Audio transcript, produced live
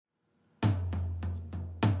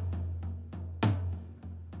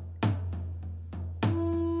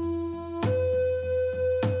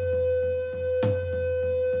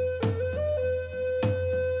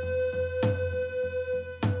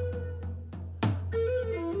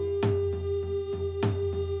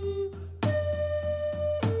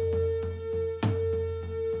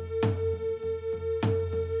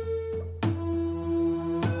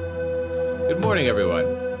morning, everyone,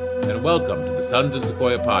 and welcome to the Sons of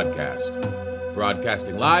Sequoia podcast,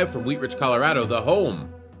 broadcasting live from Wheat Ridge, Colorado, the home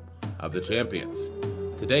of the champions.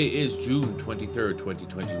 Today is June 23rd,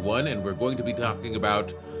 2021, and we're going to be talking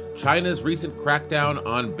about China's recent crackdown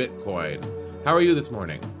on Bitcoin. How are you this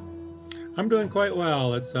morning? I'm doing quite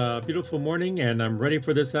well. It's a beautiful morning, and I'm ready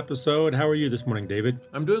for this episode. How are you this morning, David?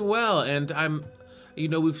 I'm doing well, and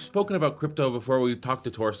we've spoken about crypto before. We talked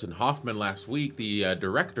to Torsten Hoffman last week, the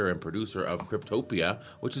director and producer of Cryptopia,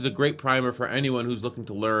 which is a great primer for anyone who's looking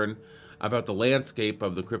to learn about the landscape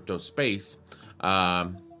of the crypto space.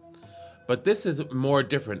 But this is more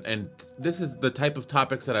different, and this is the type of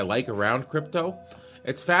topics that I like around crypto.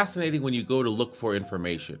 It's fascinating when you go to look for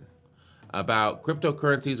information about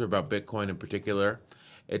cryptocurrencies or about Bitcoin in particular.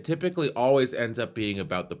 It typically always ends up being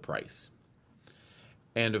about the price.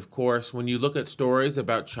 And of course, when you look at stories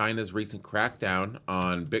about China's recent crackdown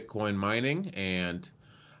on Bitcoin mining and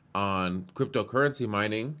on cryptocurrency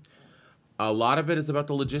mining, a lot of it is about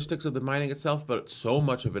the logistics of the mining itself, but so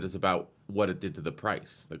much of it is about what it did to the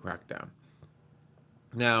price, the crackdown.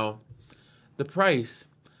 Now, the price,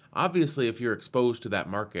 obviously, if you're exposed to that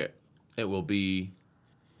market, it will be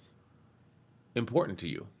important to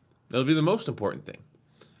you. It'll be the most important thing.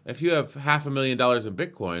 If you have $500,000 in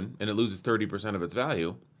Bitcoin and it loses 30% of its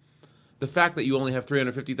value, the fact that you only have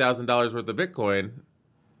 $350,000 worth of Bitcoin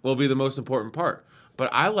will be the most important part. But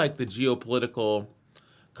I like the geopolitical,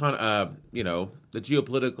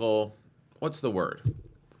 what's the word?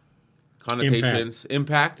 Connotations,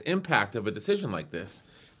 impact of a decision like this.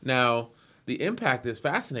 Now, the impact is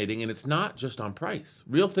fascinating, and it's not just on price.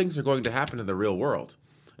 Real things are going to happen in the real world.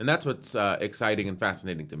 And that's what's exciting and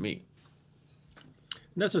fascinating to me.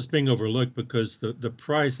 And that's what's being overlooked because the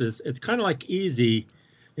price is, it's kind of like easy.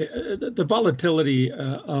 The volatility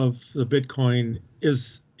of the Bitcoin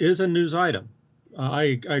is a news item.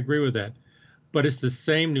 I agree with that. But it's the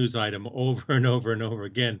same news item over and over and over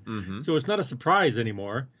again. Mm-hmm. So it's not a surprise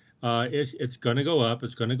anymore. It's going to go up.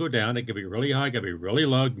 It's going to go down. It can be really high. It can be really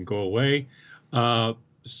low. It can go away. But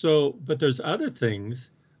there's other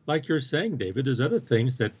things, like you're saying, David, there's other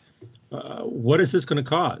things that, what is this going to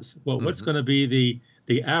cause? Well, what's going to be the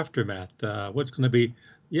aftermath? What's going to be?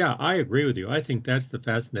 Yeah, I agree with you. I think that's the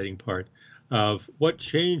fascinating part of what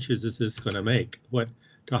changes is this going to make? What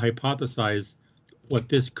to hypothesize what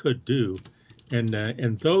this could do, and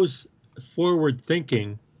those forward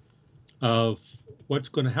thinking of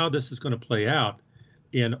how this is going to play out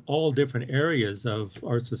in all different areas of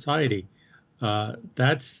our society.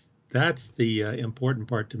 That's the important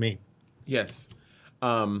part to me. Yes.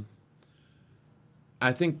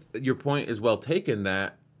 I think your point is well taken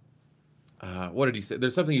that, what did you say?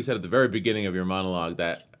 There's something you said at the very beginning of your monologue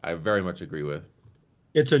that I very much agree with.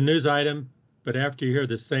 It's a news item, but after you hear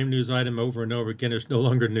the same news item over and over again, it's no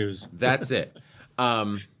longer news. That's it.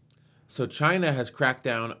 So China has cracked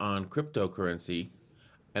down on cryptocurrency,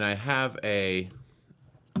 and I have a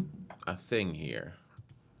thing here.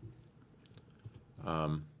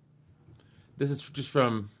 This is just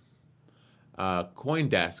from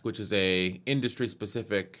CoinDesk, which is a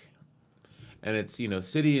industry-specific, and it's,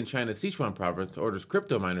 city in China's Sichuan province orders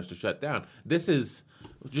crypto miners to shut down. This is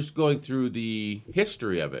just going through the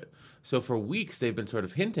history of it. So for weeks, they've been sort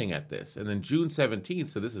of hinting at this. And then June 17th,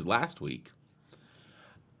 so this is last week,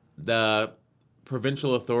 the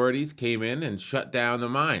provincial authorities came in and shut down the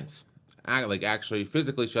mines, like actually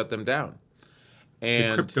physically shut them down.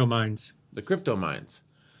 And the crypto mines. The crypto mines.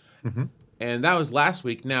 Mm-hmm. And that was last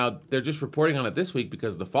week. Now, they're just reporting on it this week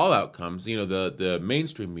because the fallout comes, the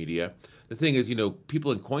mainstream media. The thing is,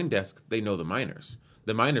 people in CoinDesk, they know the miners.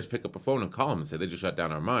 The miners pick up a phone and call them and say, they just shut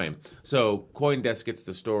down our mine. So CoinDesk gets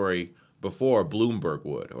the story before Bloomberg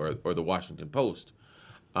would or the Washington Post.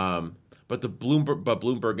 But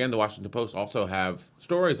Bloomberg and the Washington Post also have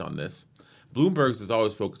stories on this. Bloomberg's is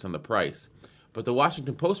always focused on the price. But the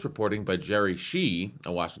Washington Post reporting by Jerry Shi,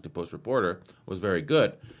 a Washington Post reporter, was very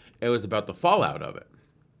good. It was about the fallout of it.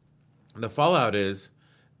 The fallout is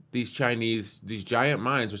these giant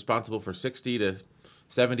mines responsible for 60 to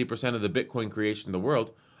 70% of the Bitcoin creation in the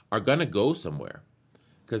world are going to go somewhere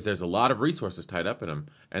because there's a lot of resources tied up in them,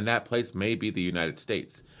 and that place may be the United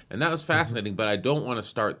States. And that was fascinating, but I don't want to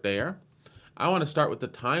start there. I want to start with the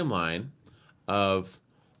timeline of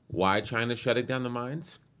why China's shutting down the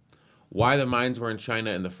mines, why the mines were in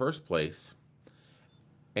China in the first place,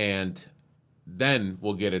 and then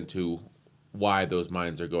we'll get into why those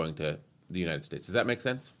mines are going to the United States. Does that make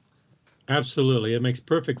sense? Absolutely. It makes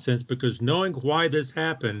perfect sense because knowing why this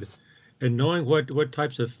happened and knowing what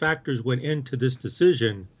types of factors went into this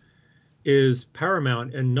decision is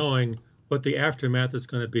paramount in knowing what the aftermath is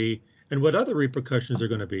going to be and what other repercussions are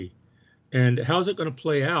going to be. And how's it going to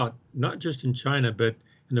play out, not just in China, but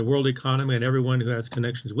in the world economy and everyone who has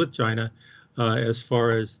connections with China, as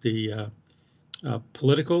far as the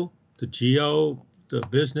political, the geo, the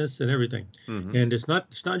business, and everything. Hmm. And it's not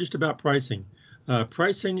just about pricing.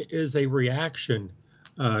 Pricing is a reaction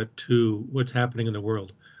to what's happening in the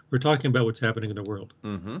world. We're talking about what's happening in the world.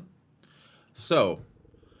 Hmm. So,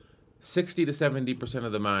 60 to 70%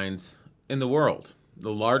 of the mines in the world,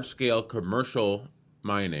 the large scale commercial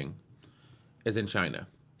mining, is in China.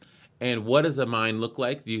 And what does a mine look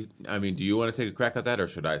like? Do you want to take a crack at that, or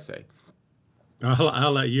should I say?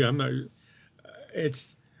 I'll let you. I'm not.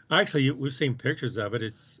 It's actually we've seen pictures of it.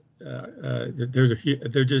 It's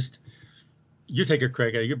they're just you take a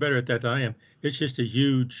crack at it. You're better at that than I am. It's just a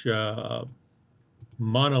huge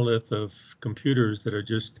monolith of computers that are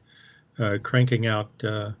just cranking out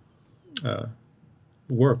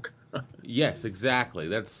work, Yes, exactly.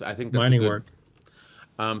 I think that's a mining good.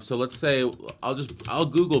 work. So let's say I'll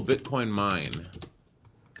Google Bitcoin mine.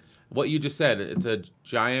 What you just said, it's a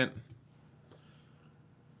giant.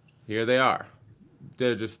 Here they are.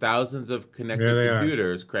 They're just thousands of There connected they are.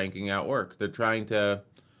 computers cranking out work. They're trying to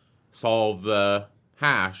solve the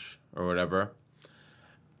hash or whatever.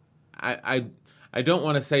 I I don't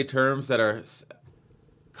want to say terms that are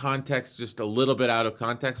context just a little bit out of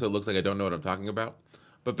context, so it looks like I don't know what I'm talking about.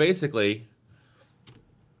 But basically,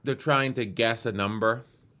 they're trying to guess a number,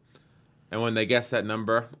 and when they guess that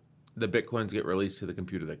number, the bitcoins get released to the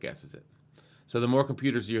computer that guesses it. So the more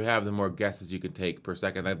computers you have, the more guesses you can take per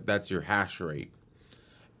second. That's your hash rate.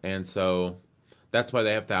 And so that's why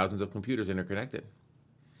they have thousands of computers interconnected.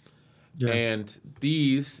 Yeah, And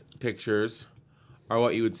these pictures are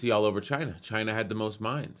what you would see all over China. China had the most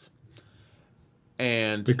mines.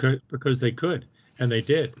 And because they could and they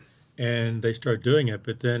did, and they started doing it.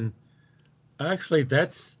 But then, actually,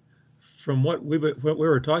 that's from what we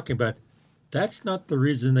were talking about. That's not the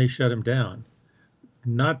reason they shut them down.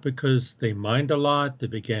 Not because they mined a lot, they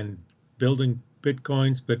began building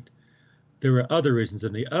bitcoins, but there were other reasons,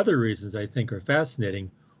 and the other reasons I think are fascinating.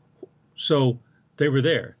 So they were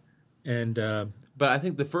there, and but I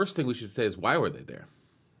think the first thing we should say is, why were they there?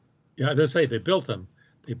 yeah, they say they built them.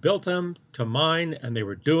 They built them to mine, and they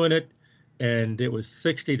were doing it. And it was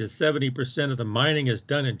 60 to 70% of the mining is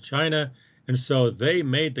done in China. And so they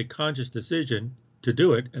made the conscious decision to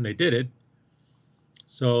do it, and they did it.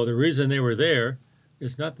 So the reason they were there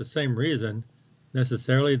is not the same reason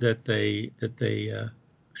necessarily that they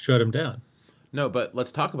shut them down. No, but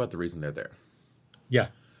let's talk about the reason they're there. Yeah,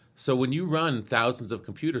 So when you run thousands of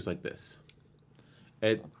computers like this,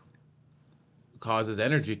 it causes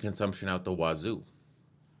energy consumption out the wazoo.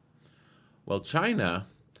 Well, China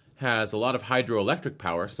has a lot of hydroelectric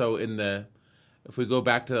power. So if we go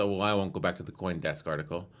back to well, I won't go back to the CoinDesk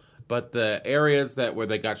article, but the areas where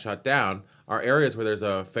they got shut down are areas where there's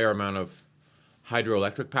a fair amount of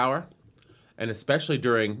hydroelectric power, and especially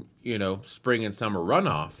during spring and summer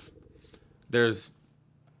runoff, there's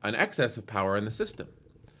an excess of power in the system.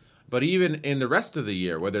 But even in the rest of the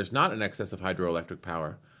year, where there's not an excess of hydroelectric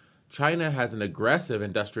power, China has an aggressive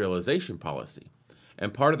industrialization policy.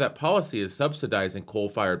 And part of that policy is subsidizing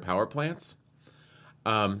coal-fired power plants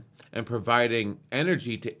and providing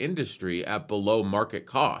energy to industry at below market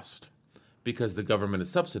cost because the government is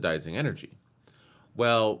subsidizing energy.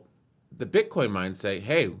 Well, the Bitcoin mines say,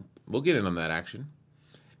 hey, we'll get in on that action.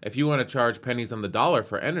 If you want to charge pennies on the dollar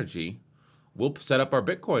for energy, we'll set up our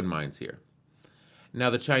Bitcoin mines here. Now,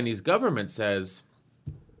 the Chinese government says,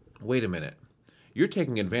 wait a minute, you're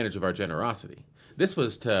taking advantage of our generosity. This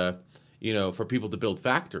was for people to build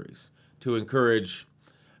factories, to encourage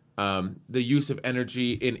the use of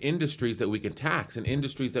energy in industries that we can tax, in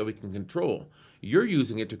industries that we can control. You're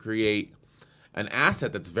using it to create an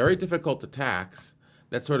asset that's very difficult to tax,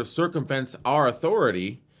 that sort of circumvents our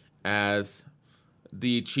authority as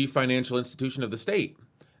the chief financial institution of the state,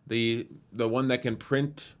 the one that can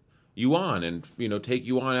print yuan and take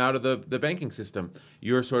yuan out of the banking system.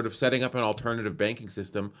 You're sort of setting up an alternative banking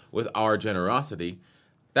system with our generosity.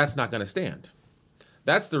 That's not going to stand.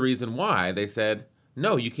 That's the reason why they said,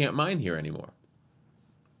 no, you can't mine here anymore.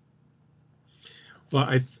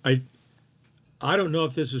 well, I don't know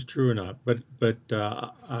if this is true or not, but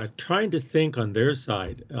trying to think on their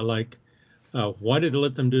side, why did they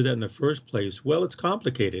let them do that in the first place? Well, it's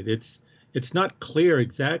complicated. It's not clear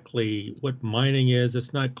exactly what mining is.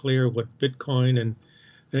 It's not clear what Bitcoin, and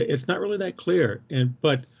it's not really that clear.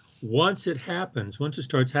 But once it happens, once it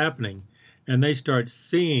starts happening, and they start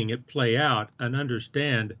seeing it play out and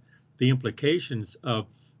understand the implications of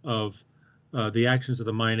the actions of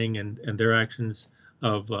the mining and their actions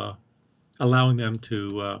of allowing them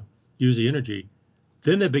to use the energy,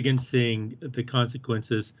 Then they begin seeing the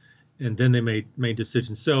consequences, and then they made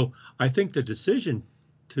decisions. So I think the decision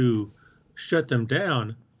to shut them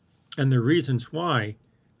down and the reasons why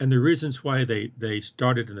they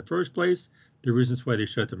started in the first place, the reasons why they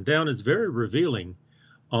shut them down is very revealing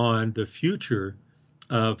on the future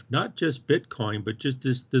of not just Bitcoin, but just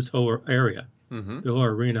this whole area, Mm-hmm. the whole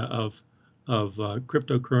arena of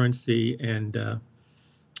cryptocurrency and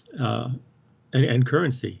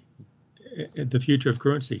currency, the future of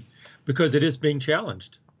currency, because it is being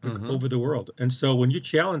challenged Mm-hmm. over the world. And so when you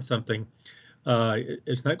challenge something,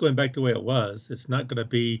 it's not going back the way it was. It's not going to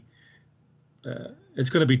be. It's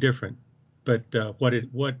going to be different. But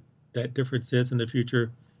what that difference is in the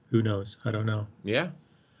future, who knows? I don't know. Yeah.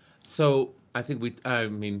 So I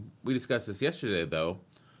mean, we discussed this yesterday, though,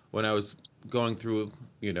 when I was going through,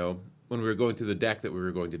 when we were going through the deck that we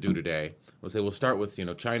were going to do today. We'll start with,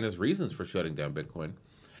 China's reasons for shutting down Bitcoin.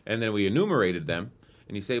 And then we enumerated them.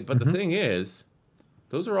 And you say, but the thing is,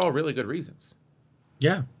 those are all really good reasons.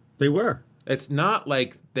 Yeah, they were. It's not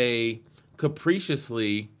like they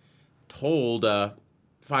capriciously told a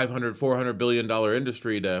 $400 billion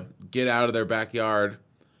industry to get out of their backyard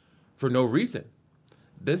for no reason.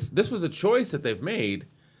 This was a choice that they've made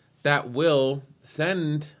that will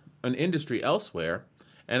send an industry elsewhere,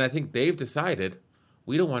 and I think they've decided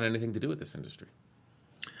we don't want anything to do with this industry.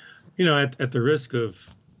 At the risk of,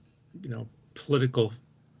 political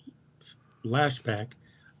lashback,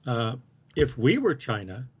 if we were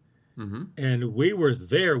China Mm-hmm. and we were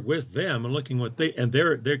there with them and looking what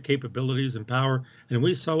their capabilities and power, and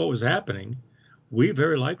we saw what was happening, we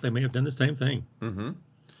very likely may have done the same thing. Mm-hmm.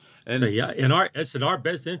 And so, yeah, it's in our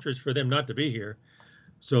best interest for them not to be here.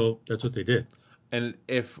 So that's what they did. And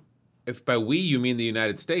if by we you mean the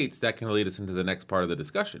United States, that can lead us into the next part of the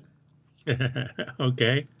discussion.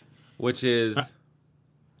 Okay. Which is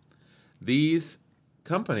these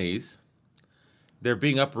companies, they're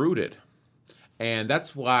being uprooted. And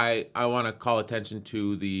that's why I want to call attention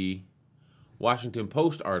to the Washington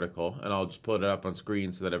Post article, and I'll just put it up on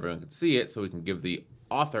screen so that everyone can see it, so we can give the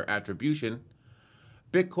author attribution.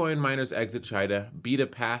 Bitcoin miners exit China, beat a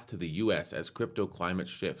path to the U.S. as crypto climate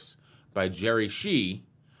shifts, by Jerry Shi.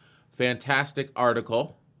 Fantastic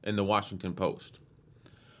article in the Washington Post.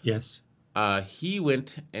 Yes. He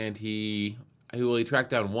went and he tracked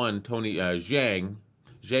down one, Tony Zhang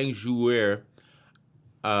Zhuer,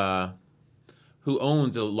 who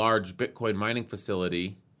owns a large Bitcoin mining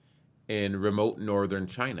facility in remote northern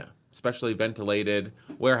China, specially ventilated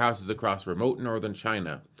warehouses across remote northern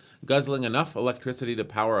China, guzzling enough electricity to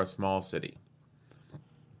power a small city.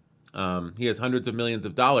 He has hundreds of millions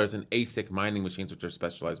of dollars in ASIC mining machines, which are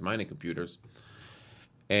specialized mining computers.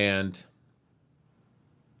 And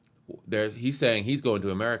he's saying he's going to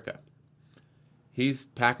America. He's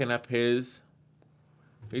packing up his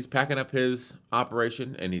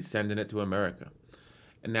operation and he's sending it to America.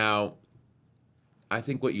 And now, I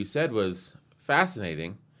think what you said was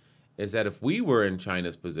fascinating, is that if we were in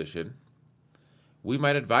China's position, we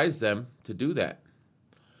might advise them to do that.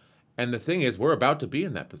 And the thing is, we're about to be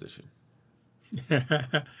in that position.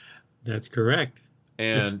 That's correct.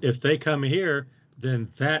 And if they come here, then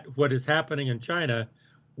what is happening in China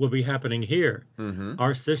will be happening here. Mm-hmm.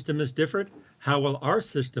 Our system is different. How will our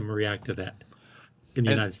system react to that in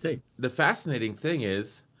the United States? The fascinating thing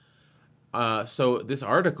is, so this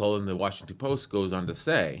article in the Washington Post goes on to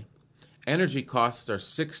say, energy costs are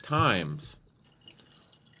 6 times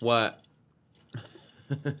what...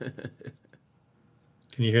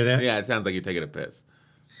 Can you hear that? Yeah, it sounds like you're taking a piss.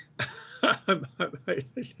 I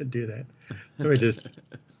should do that. Let me just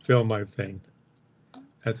film my thing.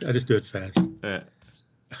 I just do it fast. Yeah.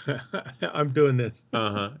 I'm doing this.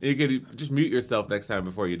 Uh-huh. You could just mute yourself next time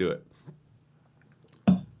before you do it.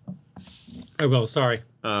 I will. Sorry.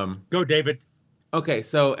 Go, David. Okay,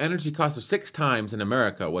 so energy costs are 6 times in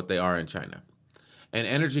America what they are in China. And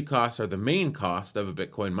energy costs are the main cost of a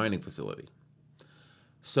Bitcoin mining facility.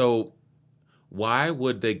 So why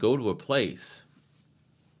would they go to a place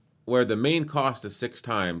where the main cost is 6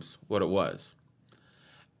 times what it was?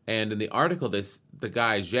 And in the article, the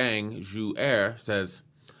guy, Zhang Zhuer, says,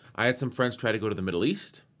 I had some friends try to go to the Middle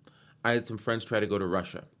East. I had some friends try to go to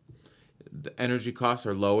Russia. The energy costs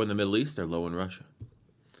are low in the Middle East. They're low in Russia.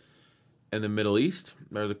 In the Middle East,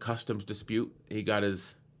 there's a customs dispute. He got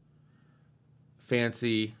his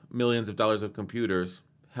fancy millions of dollars of computers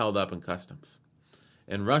held up in customs.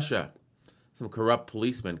 In Russia, some corrupt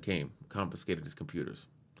policemen came, confiscated his computers,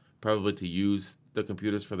 probably to use the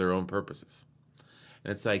computers for their own purposes.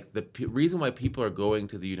 And it's like the reason why people are going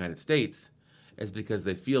to the United States is because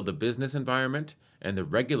they feel the business environment and the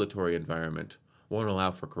regulatory environment won't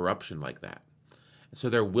allow for corruption like that. So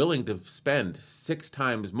they're willing to spend 6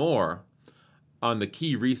 times more on the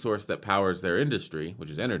key resource that powers their industry, which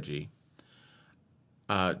is energy,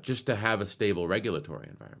 just to have a stable regulatory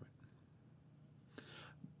environment.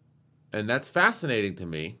 And that's fascinating to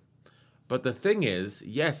me. But the thing is,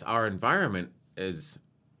 yes, our environment is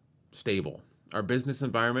stable. Our business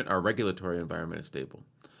environment, our regulatory environment is stable.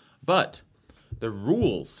 But the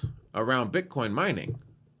rules around Bitcoin mining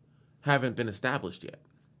haven't been established yet.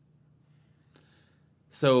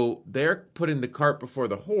 So they're putting the cart before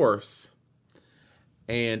the horse.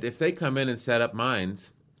 And if they come in and set up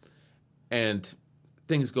mines and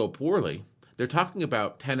things go poorly, they're talking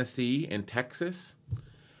about Tennessee and Texas.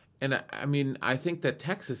 And I mean, I think that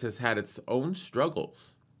Texas has had its own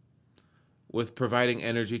struggles with providing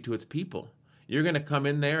energy to its people. You're going to come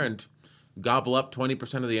in there and gobble up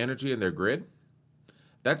 20% of the energy in their grid?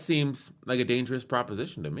 That seems like a dangerous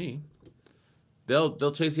proposition to me.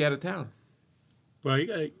 They'll chase you out of town. Well,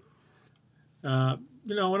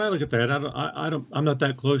 when I look at that, I'm not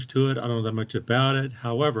that close to it. I don't know that much about it.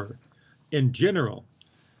 However, in general,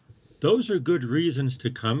 those are good reasons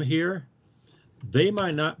to come here. They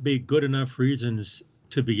might not be good enough reasons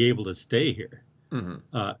to be able to stay here.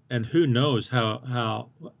 Mm-hmm. And who knows how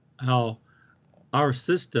our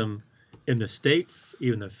system in the states,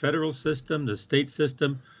 even the federal system, the state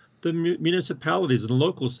system, the municipalities and the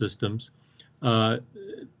local systems, how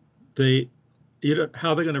they're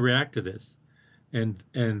going to react to this. And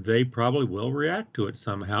they probably will react to it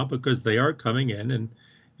somehow because they are coming in and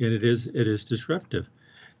it is disruptive.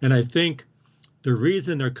 And I think the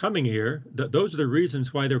reason they're coming here, those are the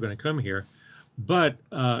reasons why they're going to come here. But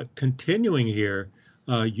continuing here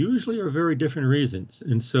usually are very different reasons.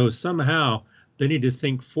 And so somehow they need to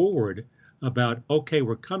think forward about, okay,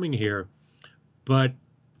 we're coming here, but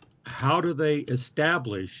how do they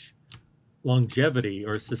establish longevity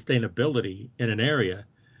or sustainability in an area?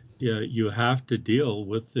 You have to deal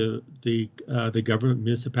with the government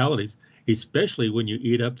municipalities, especially when you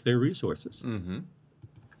eat up their resources. Mm-hmm.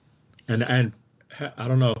 And I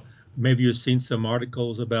don't know, maybe you've seen some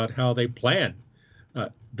articles about how they plan.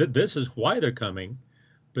 This is why they're coming,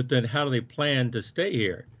 but then how do they plan to stay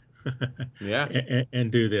here? Yeah,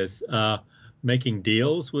 and do this, making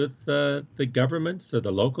deals with the governments or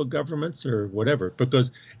the local governments or whatever.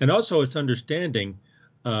 And also it's understanding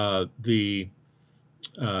the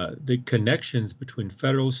connections between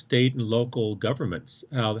federal, state, and local governments,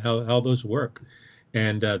 how those work.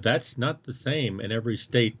 And that's not the same in every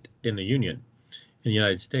state in the Union, in the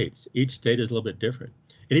United States. Each state is a little bit different.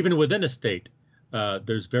 And even within a state,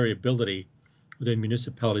 there's variability within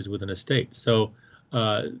municipalities within a state. So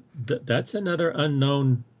that's another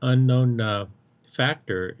unknown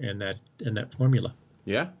factor in that formula.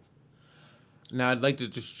 Yeah. Now, I'd like to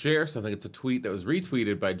just share something. It's a tweet that was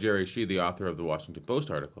retweeted by Jerry Shih, the author of the Washington Post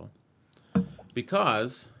article,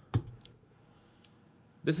 because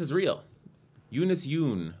this is real. Eunice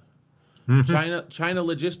Yoon, mm-hmm. China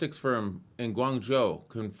logistics firm in Guangzhou,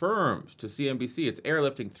 confirms to CNBC it's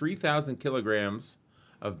airlifting 3,000 kilograms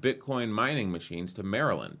of Bitcoin mining machines to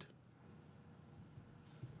Maryland.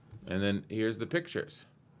 And then here's the pictures.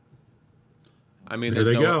 I mean,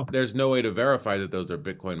 there's no way to verify that those are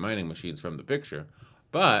Bitcoin mining machines from the picture,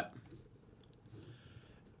 but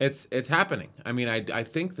it's happening. I mean, I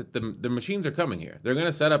think that the machines are coming here. They're going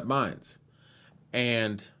to set up mines,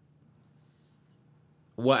 and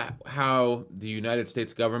how the United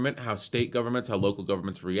States government, how state governments, how local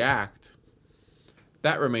governments react,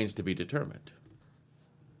 that remains to be determined.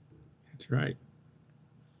 That's right.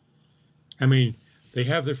 I mean, they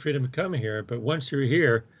have the freedom to come here, but once you're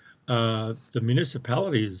here, the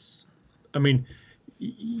municipalities, I mean,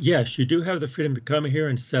 yes, you do have the freedom to come here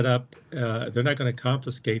and set up. They're not going to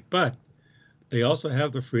confiscate, but they also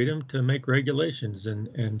have the freedom to make regulations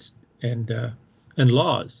and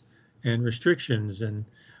laws and restrictions, and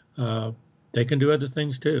they can do other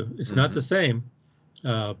things too. It's mm-hmm. not the same,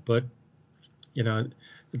 but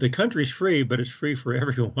the country's free, but it's free for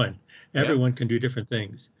everyone. Everyone can do different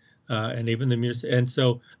things. And even and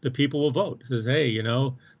so the people will vote. It says, hey,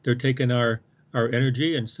 they're taking our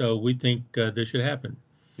energy, and so we think this should happen.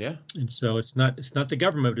 Yeah. And so it's not the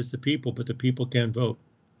government, it's the people, but the people can vote.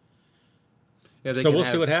 Yeah. So we'll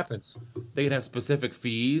see what happens. They could have specific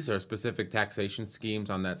fees or specific taxation schemes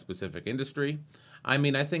on that specific industry. I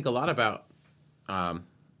mean, I think a lot about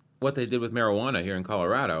what they did with marijuana here in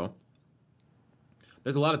Colorado.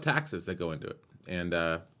 There's a lot of taxes that go into it, and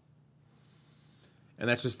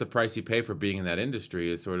that's just the price you pay for being in that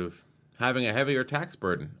industry, is sort of having a heavier tax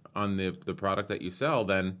burden on the product that you sell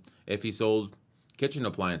than if you sold kitchen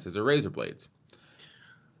appliances or razor blades.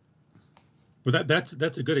 But that's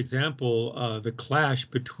a good example. The clash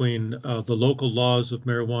between the local laws of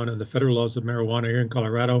marijuana and the federal laws of marijuana here in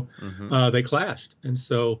Colorado, Hmm. they clashed. And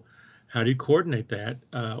so, how do you coordinate that?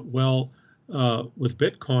 With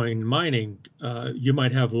Bitcoin mining, you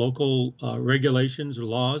might have local regulations or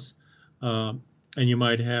laws, and you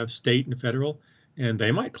might have state and federal, and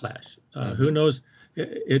they might clash. Who Hmm. knows?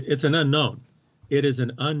 It's an unknown. It is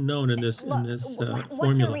an unknown in this What's your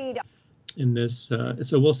formula. read? In this,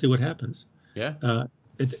 so we'll see what happens. Yeah.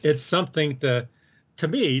 It's something to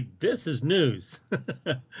me. This is news.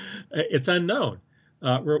 It's unknown.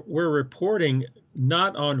 We're reporting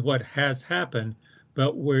not on what has happened,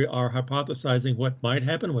 but we are hypothesizing what might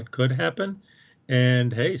happen, what could happen,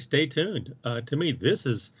 and hey, stay tuned. To me, this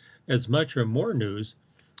is as much or more news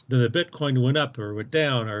than the Bitcoin went up or went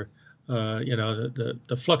down, or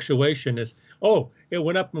the fluctuation is, oh, it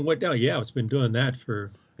went up and went down. Yeah, it's been doing that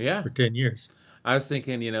for Yeah. 10 years. I was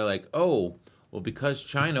thinking, like, oh, well, because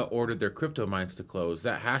China ordered their crypto mines to close,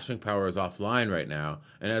 that hashing power is offline right now,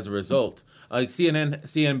 and as a result, like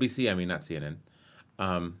CNBC, I mean not CNN,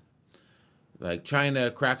 like China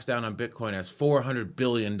cracks down on Bitcoin as $400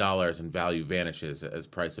 billion in value vanishes as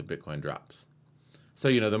price of Bitcoin drops. So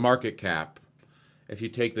the market cap, if you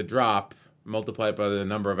take the drop, multiply it by the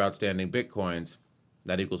number of outstanding Bitcoins,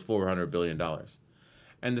 that equals $400 billion.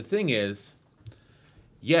 And the thing is,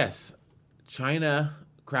 yes, China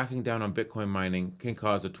cracking down on Bitcoin mining can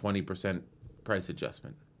cause a 20% price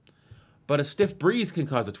adjustment. But a stiff breeze can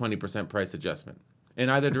cause a 20% price adjustment in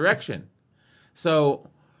either direction. So,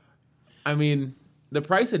 I mean, the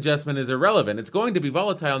price adjustment is irrelevant. It's going to be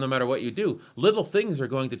volatile no matter what you do. Little things are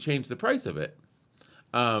going to change the price of it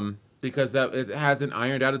because it hasn't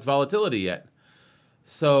ironed out its volatility yet.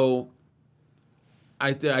 So,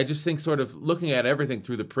 I just think sort of looking at everything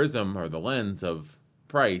through the prism or the lens of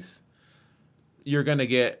price, you're going to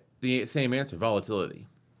get the same answer, volatility.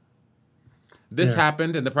 This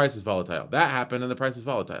happened and the price is volatile. That happened and the price is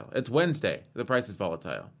volatile. It's Wednesday, the price is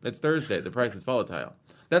volatile. It's Thursday, the price is volatile.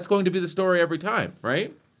 That's going to be the story every time,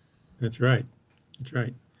 right? That's right. That's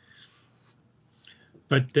right.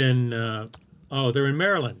 But then, they're in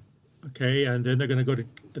Maryland, okay, and then they're going to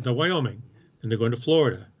go to Wyoming, then they're going to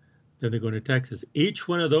Florida, then they're going to Texas. Each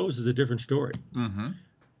one of those is a different story. Mm-hmm.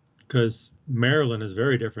 Because Maryland is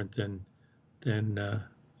very different than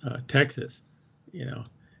Texas,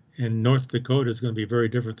 and North Dakota is going to be very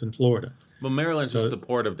different than Florida. Well, Maryland's just the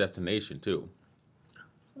port of destination too.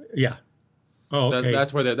 Yeah. Oh, okay. So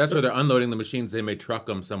that's where they're unloading the machines. They may truck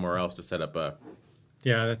them somewhere else to set up a.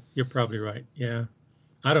 Yeah, you're probably right. Yeah,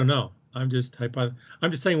 I don't know. I'm just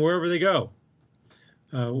saying wherever they go,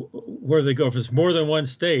 where they go. If it's more than one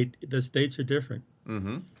state, the states are different.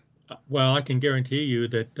 Mm-hmm. Well, I can guarantee you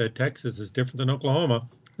that Texas is different than Oklahoma.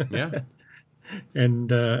 Yeah.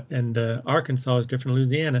 and Arkansas is different than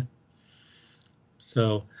Louisiana.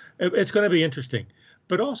 So it's going to be interesting.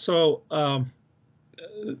 But also,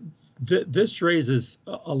 this raises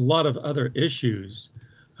a lot of other issues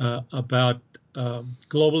about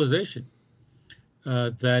globalization,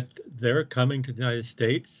 that they're coming to the United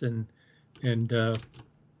States, and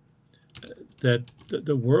that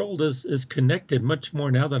the world is connected much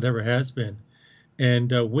more now than it ever has been.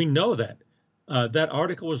 And we know that. That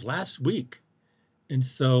article was last week. And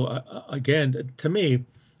so, again, to me,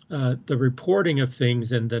 the reporting of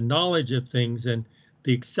things and the knowledge of things and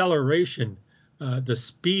the acceleration, the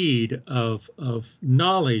speed of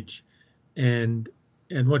knowledge and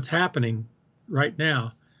what's happening right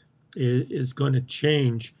now is going to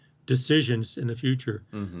change decisions in the future.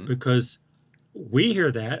 Mm-hmm. Because we hear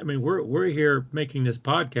that. I mean, we're here making this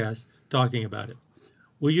podcast talking about it.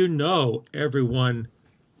 Well, everyone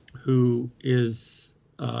who is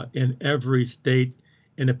in every state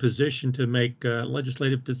in a position to make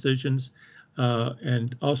legislative decisions,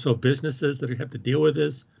 and also businesses that have to deal with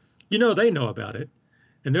this, they know about it,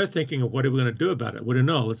 and they're thinking of what are we going to do about it? We don't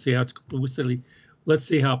know. Let's see how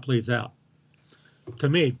it plays out. To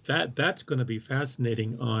me, that's going to be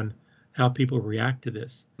fascinating on how people react to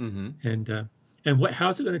this, Mm-hmm. and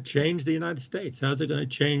how's it going to change the United States? How's it going to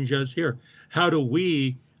change us here? How do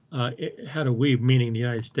we, meaning the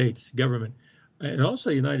United States government, and also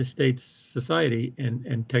the United States society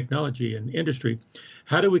and technology and industry,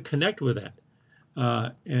 how do we connect with that?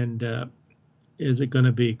 Is it going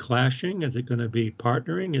to be clashing? Is it going to be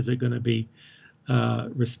partnering? Is it going to be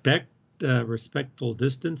respectful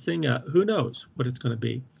distancing? Who knows what it's going to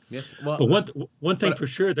be? Yes. Well, but one thing for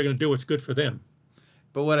sure, they're going to do what's good for them.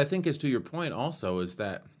 But what I think is to your point also is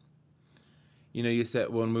that, you said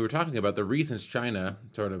when we were talking about the reasons China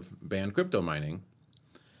sort of banned crypto mining,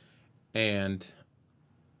 and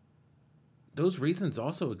those reasons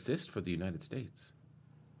also exist for the United States.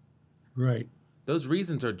 Right. Those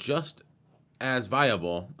reasons are just as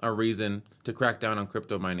viable a reason to crack down on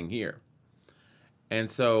crypto mining here. And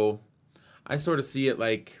so I sort of see it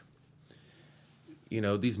like,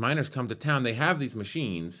 these miners come to town, they have these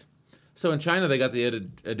machines. So in China, they got the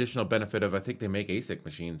additional benefit of, I think they make ASIC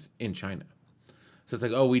machines in China. So it's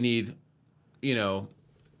like, oh, we need,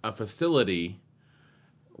 a facility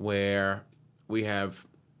where we have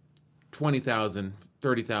 20,000,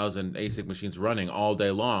 30,000 ASIC machines running all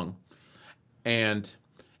day long. And,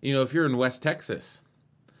 if you're in West Texas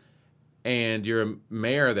and you're a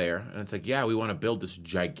mayor there, and it's like, yeah, we want to build this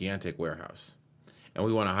gigantic warehouse. And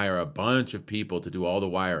we want to hire a bunch of people to do all the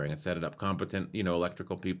wiring and set it up. Competent,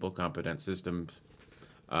 electrical people, competent systems,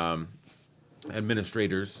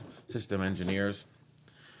 administrators, system engineers.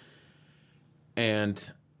 And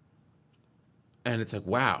it's like,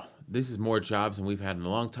 wow, this is more jobs than we've had in a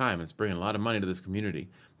long time. It's bringing a lot of money to this community.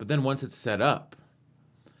 But then once it's set up,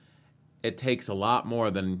 it takes a lot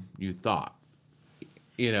more than you thought.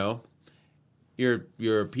 Your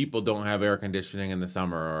people don't have air conditioning in the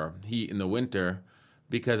summer or heat in the winter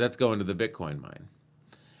because that's going to the Bitcoin mine.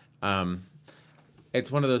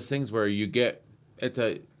 It's one of those things where it's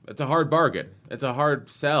a hard bargain. It's a hard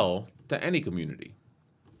sell to any community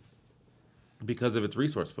because of its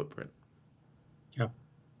resource footprint. Yep.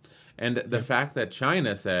 And the fact that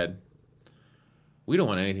China said, we don't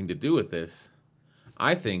want anything to do with this,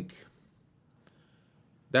 I think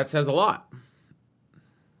that says a lot.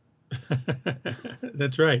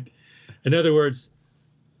 That's right. In other words,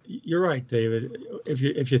 you're right, David.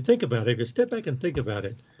 If you think about it, if you step back and think about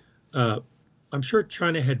it, I'm sure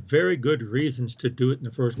China had very good reasons to do it in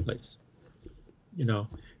the first place,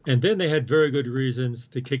 and then they had very good reasons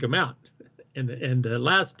to kick them out in the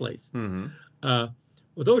last place. Mm-hmm.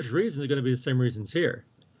 Well, those reasons are going to be the same reasons here,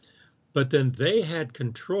 but then they had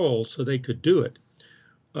control, so they could do it.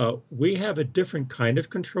 We have a different kind of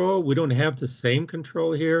control. We don't have the same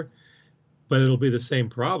control here, but it'll be the same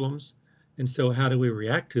problems. And so how do we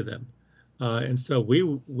react to them? And so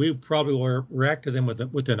we probably will react to them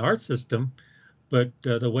within our system, but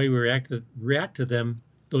the way we react to them,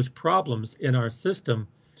 those problems in our system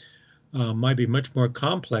might be much more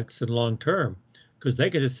complex and long term, because they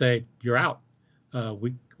could just say, you're out.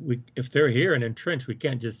 If they're here and entrenched, we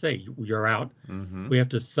can't just say you're out. Mm-hmm. We have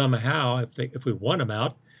to somehow, if we want them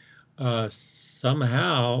out,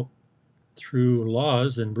 somehow through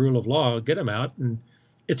laws and rule of law, get them out, and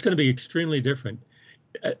it's going to be extremely different.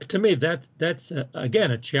 To me, that's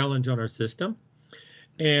again a challenge on our system.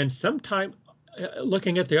 And sometimes,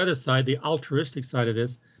 looking at the other side, the altruistic side of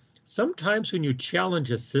this, sometimes when you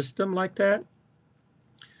challenge a system like that,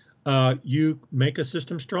 you make a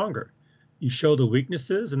system stronger. You show the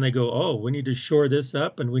weaknesses, and they go, oh, we need to shore this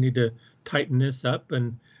up, and we need to tighten this up,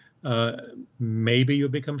 and maybe you'll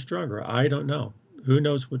become stronger. I don't know. Who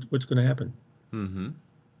knows what's going to happen? Mm-hmm.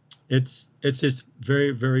 It's just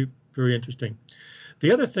very, very, very interesting.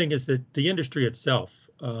 The other thing is that the industry itself,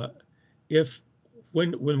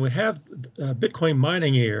 when we have Bitcoin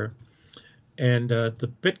mining here, and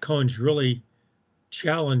the Bitcoins really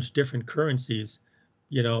challenge different currencies,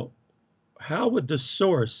 how would the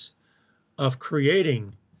source of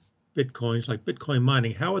creating Bitcoins, like Bitcoin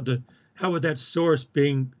mining, how would that source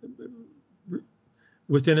being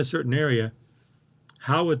within a certain area,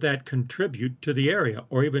 how would that contribute to the area,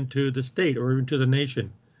 or even to the state, or even to the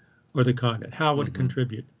nation, or the continent? How would it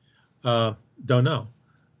contribute? Don't know.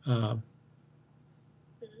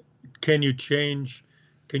 Can you change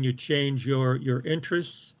your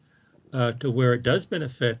interests to where it does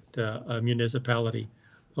benefit a municipality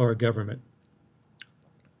or a government?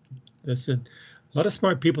 That's a lot of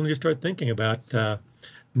smart people need to start thinking about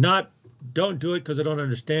not don't do it because I don't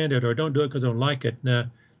understand it, or don't do it because I don't like it. No,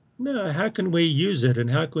 how can we use it, and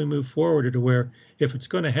how can we move forward to where, if it's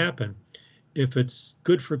going to happen, if it's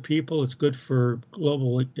good for people, it's good for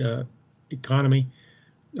global economy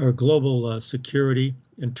or global security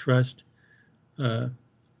and trust, then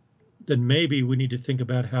maybe we need to think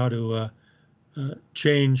about how to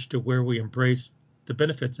change to where we embrace the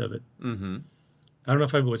benefits of it. Mm-hmm. I don't know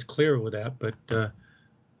if I was clear with that, but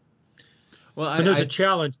well, there's a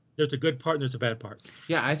challenge. There's a good part and there's a bad part.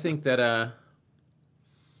 Yeah, I think that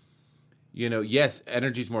yes,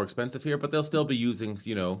 energy's more expensive here, but they'll still be using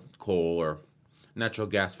coal or natural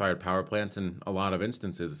gas-fired power plants in a lot of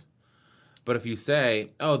instances. But if you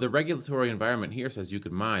say, oh, the regulatory environment here says you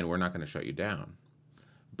could mine, we're not going to shut you down,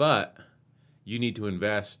 but you need to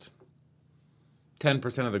invest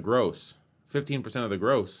 10% of the gross, 15% of the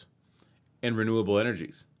gross in renewable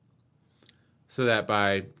energies, so that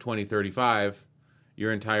by 2035,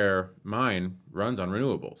 your entire mine runs on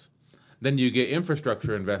renewables. Then you get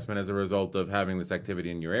infrastructure investment as a result of having this activity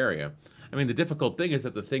in your area. I mean, the difficult thing is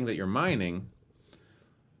that the thing that you're mining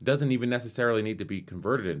doesn't even necessarily need to be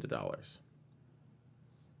converted into dollars.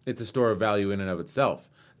 It's a store of value in and of itself.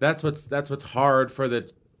 That's what's hard for the.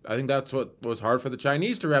 I think that's what was hard for the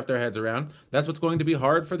Chinese to wrap their heads around. That's what's going to be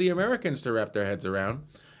hard for the Americans to wrap their heads around,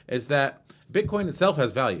 is that Bitcoin itself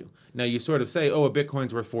has value. Now you sort of say, oh, a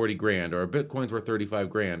Bitcoin's worth 40 grand or a Bitcoin's worth 35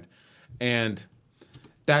 grand. And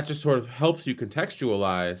that just sort of helps you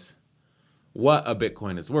contextualize what a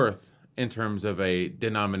Bitcoin is worth in terms of a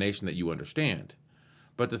denomination that you understand.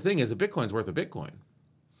 But the thing is, a Bitcoin's worth a Bitcoin.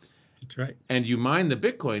 That's right. And you mine the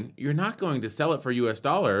Bitcoin, you're not going to sell it for US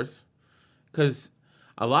dollars, because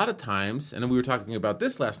a lot of times, and we were talking about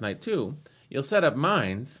this last night too, you'll set up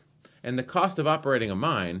mines, and the cost of operating a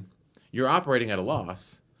mine, you're operating at a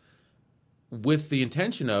loss with the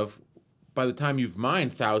intention of, by the time you've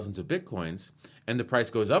mined thousands of Bitcoins and the price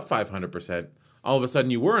goes up 500%, all of a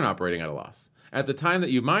sudden you weren't operating at a loss. At the time that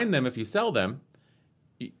you mine them, if you sell them,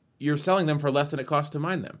 you're selling them for less than it costs to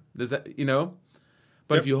mine them. Does that, you know?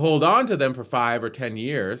 But Yep. if you hold on to them for 5 or 10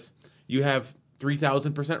 years, you have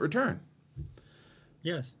 3,000% return.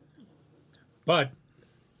 Yes. But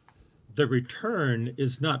the return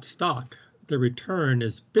is not stock. The return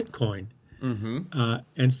is Bitcoin.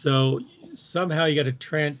 And so somehow you got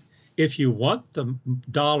to if you want the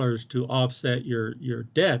dollars to offset your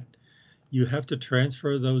debt, you have to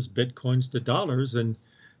transfer those Bitcoins to dollars, and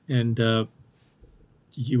you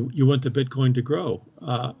want the Bitcoin to grow.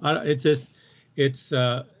 It's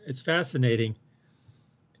fascinating.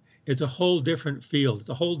 It's a whole different field. It's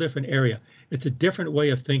a whole different area. It's a different way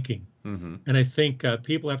of thinking. And I think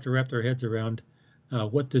people have to wrap their heads around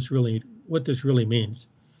what this really means.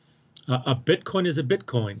 A Bitcoin is a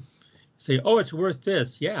Bitcoin. Say, oh, it's worth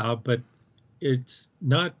this. Yeah, but it's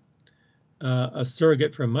not a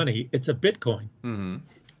surrogate for money. It's a Bitcoin. And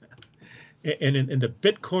in the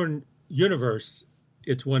Bitcoin universe,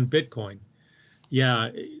 it's one Bitcoin.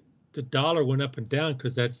 Yeah, the dollar went up and down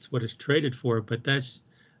because that's what it's traded for, but that's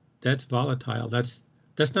volatile. That's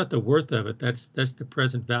not the worth of it. That's the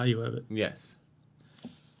present value of it. Yes.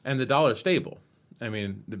 And the dollar's stable. I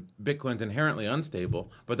mean, the Bitcoin's inherently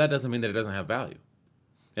unstable, but that doesn't mean that it doesn't have value.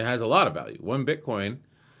 It has a lot of value. One Bitcoin,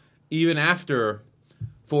 even after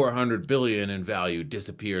 400 billion in value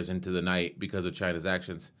disappears into the night because of China's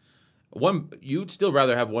actions, you'd still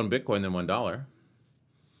rather have one Bitcoin than $1.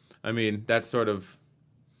 I mean, that sort of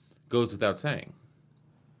goes without saying.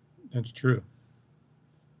 That's true.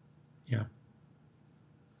 Yeah.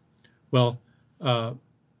 Well, the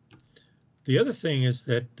other thing is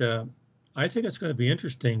that I think it's going to be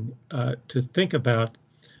interesting to think about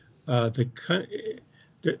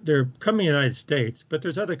they're coming to the United States, but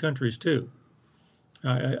there's other countries too.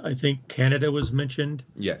 I think Canada was mentioned.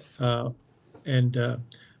 Yes.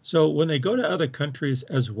 So when they go to other countries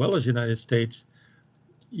as well as United States,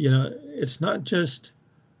 it's not just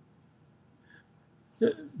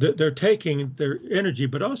they're taking their energy,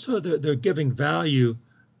 but also they're giving value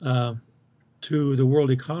to the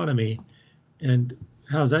world economy. And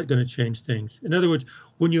how's that going to change things? In other words,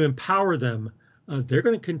 when you empower them, they're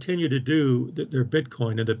going to continue to do their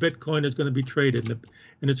Bitcoin, and the Bitcoin is going to be traded,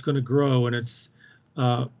 and it's going to grow, and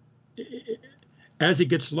as it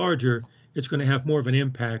gets larger, it's going to have more of an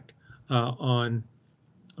impact on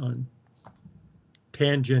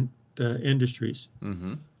tangent industries.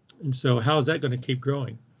 And so how is that going to keep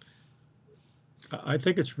growing? I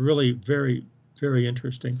think it's really very, very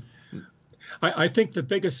interesting. I think the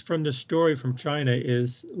biggest from the story from China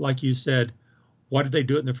is, like you said, why did they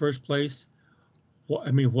do it in the first place?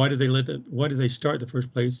 I mean, why did they start in the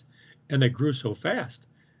first place? And they grew so fast,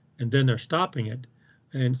 and then they're stopping it.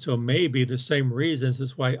 And so maybe the same reasons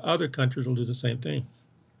is why other countries will do the same thing.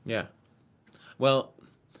 Yeah. Well,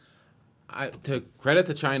 to credit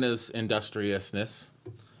to China's industriousness,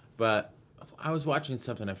 but I was watching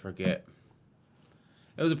something, I forget.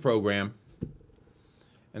 It was a program,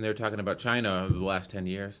 and they were talking about China over the last 10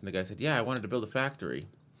 years. And the guy said, yeah, I wanted to build a factory.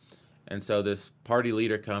 And so this party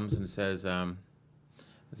leader comes and says,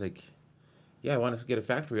 it's like, yeah, I want to get a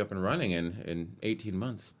factory up and running in 18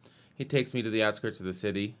 months. He takes me to the outskirts of the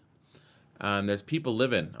city. There's people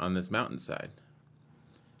living on this mountainside.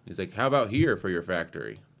 He's like, how about here for your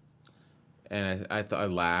factory? And I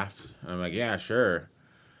laughed. I'm like, yeah, sure.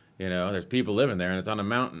 There's people living there, and it's on a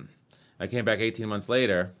mountain. I came back 18 months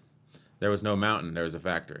later. There was no mountain. There was a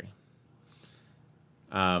factory.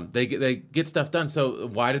 They get stuff done. So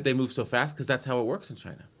why did they move so fast? Because that's how it works in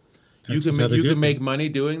China. You can make money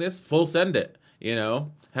doing this. Full send it.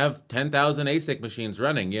 Have 10,000 ASIC machines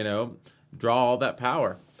running. draw all that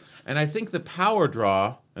power. And I think the power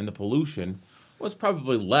draw and the pollution was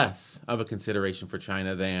probably less of a consideration for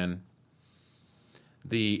China than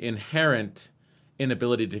the inherent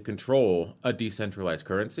inability to control a decentralized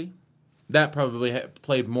currency. That probably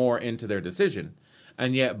played more into their decision.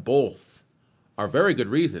 And yet both are very good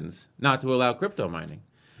reasons not to allow crypto mining.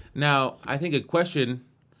 Now, I think a question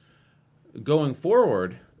going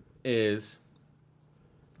forward is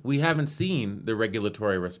we haven't seen the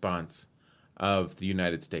regulatory response of the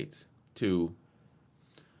United States to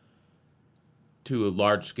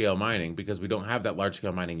large-scale mining, because we don't have that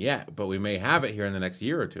large-scale mining yet, but we may have it here in the next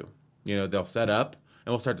year or two. You know, they'll set up,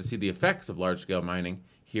 and we'll start to see the effects of large-scale mining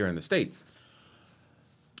here in the States.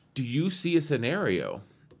 Do you see a scenario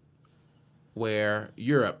where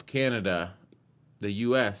Europe, Canada, the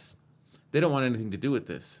U.S., they don't want anything to do with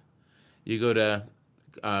this? You go to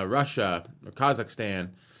Russia or Kazakhstan,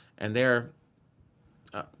 and they're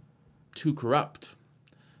too corrupt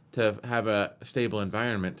to have a stable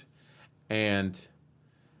environment. And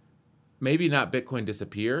maybe not Bitcoin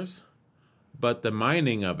disappears, but the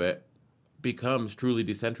mining of it becomes truly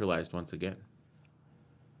decentralized once again.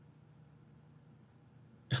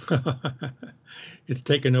 It's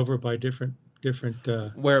taken over by different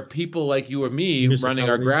where people like you or me running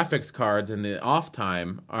our graphics cards in the off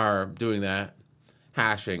time are doing that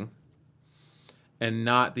hashing, and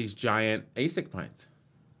not these giant ASIC mines,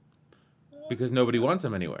 because nobody wants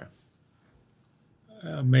them anywhere.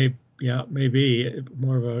 Maybe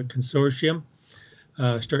more of a consortium.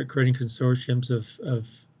 Start creating consortiums of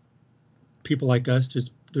people like us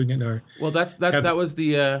just doing it in our. Well, that was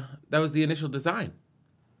the initial design.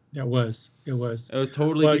 It was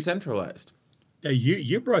totally decentralized.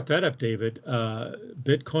 You brought that up, David.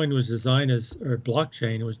 Bitcoin was designed or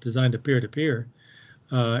blockchain was designed to peer-to-peer,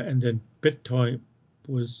 and then Bitcoin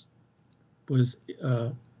was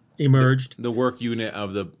emerged. The work unit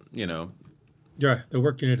of the Yeah, the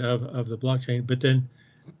work unit of the blockchain. But then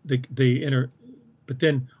but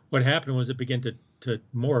then what happened was it began to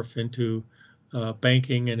morph into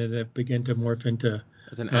banking, and then it began to morph into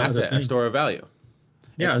it's an asset, a store of value.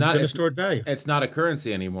 Yeah, it's not a stored value. It's not a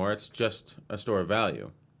currency anymore. It's just a store of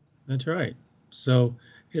value. That's right. So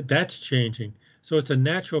that's changing. So it's a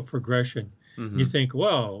natural progression. Mm-hmm. You think,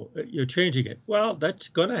 well, you're changing it. Well, that's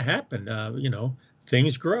going to happen.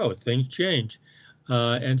 Things grow, things change.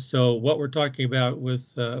 And so what we're talking about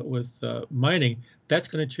with mining, that's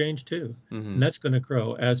going to change too. Mm-hmm. And that's going to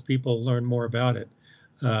grow as people learn more about it,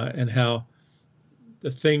 and how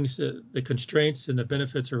the things, the constraints and the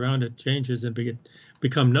benefits around it changes and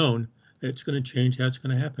become known. It's going to change how it's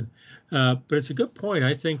going to happen. But it's a good point.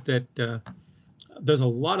 I think that there's a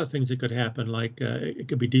lot of things that could happen, like it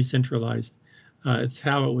could be decentralized. It's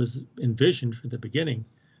how it was envisioned from the beginning.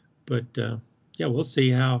 But we'll see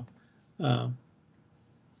how. I'm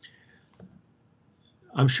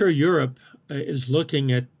sure Europe is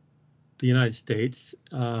looking at the United States,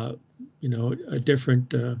 a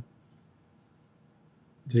different.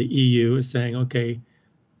 The EU is saying, okay,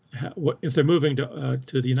 if they're moving to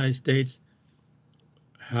the United States,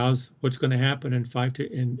 what's going to happen in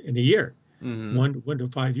a year, mm-hmm. 1 to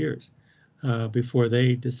 5 years, before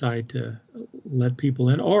they decide to let people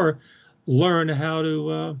in or learn how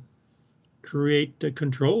to create the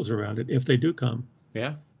controls around it if they do come.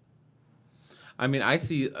 Yeah. I mean, I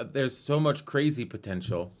see there's so much crazy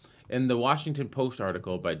potential. In the Washington Post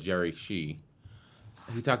article by Jerry Shee,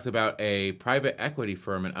 he talks about a private equity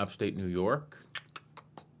firm in upstate New York.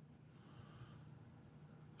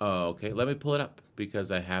 Oh, okay, let me pull it up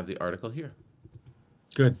because I have the article here.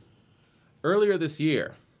 Good. Earlier this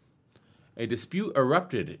year, a dispute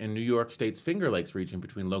erupted in New York State's Finger Lakes region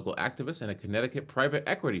between local activists and a Connecticut private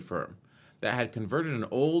equity firm that had converted an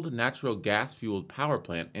old natural gas-fueled power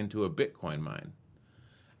plant into a Bitcoin mine.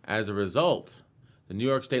 As a result, the New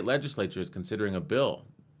York State Legislature is considering a bill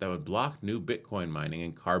that would block new Bitcoin mining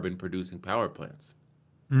in carbon-producing power plants.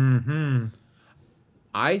 Mm-hmm.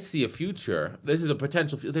 I see a future. This is a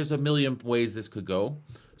potential. There's a million ways this could go.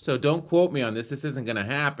 So don't quote me on this. This isn't going to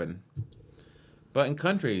happen. But in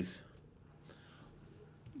countries,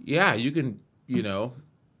 yeah, you can,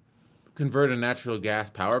 convert a natural gas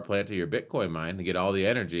power plant to your Bitcoin mine to get all the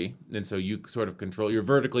energy. And so you sort of control, you're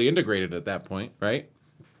vertically integrated at that point, right?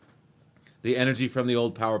 The energy from the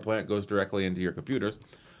old power plant goes directly into your computers.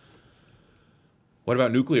 What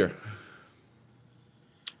about nuclear?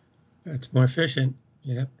 It's more efficient,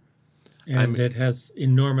 yeah. And it has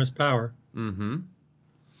enormous power. Mm-hmm.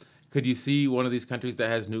 Could you see one of these countries that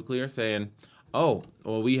has nuclear saying, oh,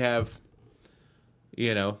 well, we have,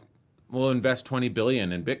 we'll invest $20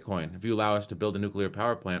 billion in Bitcoin if you allow us to build a nuclear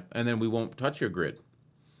power plant, and then we won't touch your grid.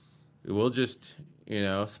 We'll just,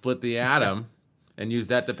 split the atom and use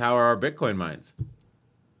that to power our Bitcoin mines.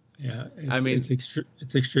 Yeah, I mean,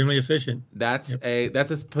 it's extremely efficient. That's a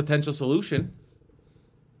potential solution.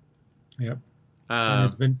 Yep. And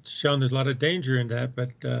it's been shown there's a lot of danger in that,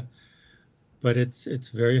 but it's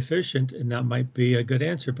very efficient, and that might be a good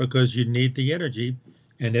answer because you need the energy,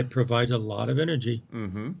 and it provides a lot of energy.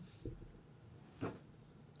 Mm-hmm.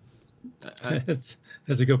 That's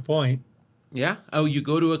a good point. Yeah. Oh, you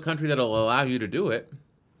go to a country that'll allow you to do it,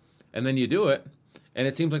 and then you do it, and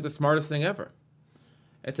it seems like the smartest thing ever.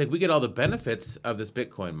 It's like we get all the benefits of this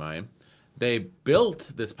Bitcoin mine. They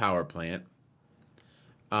built this power plant.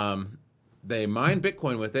 They mine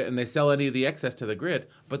Bitcoin with it, and they sell any of the excess to the grid,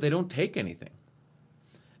 but they don't take anything.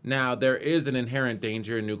 Now, there is an inherent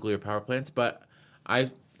danger in nuclear power plants, but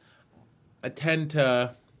I tend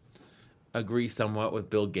to agree somewhat with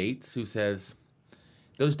Bill Gates, who says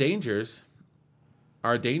those dangers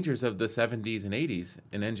are dangers of the 70s and 80s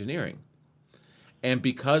in engineering. And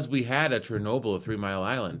because we had a Chernobyl, a 3 Mile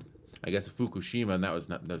Island, I guess a Fukushima, and that was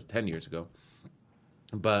 10 years ago,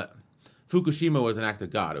 but Fukushima was an act of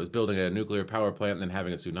God. It was building a nuclear power plant and then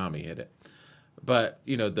having a tsunami hit it. But,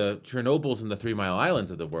 the Chernobyls and the 3 Mile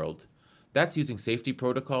Islands of the world, that's using safety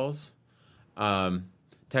protocols,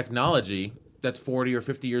 technology that's 40 or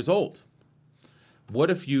 50 years old. What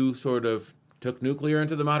if you sort of took nuclear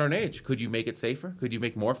into the modern age? Could you make it safer? Could you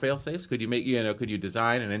make more fail-safes? Could you could you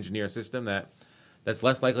design and engineer a system that's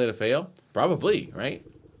less likely to fail? Probably, right?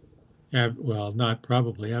 Yeah, well, not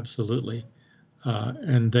probably, absolutely.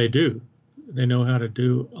 And they do. They know how to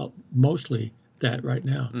do mostly that right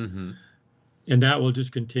now. Mm-hmm. And that will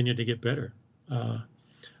just continue to get better.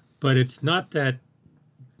 But it's not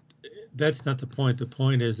that's not the point. The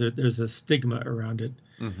point is that there's a stigma around it.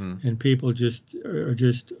 Mm-hmm. And people are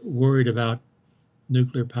just worried about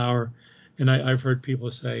nuclear power. And I've heard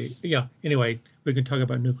people say, yeah, anyway, we can talk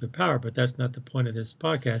about nuclear power, but that's not the point of this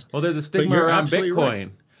podcast. Well, there's a stigma around Bitcoin.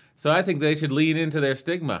 Right. So I think they should lean into their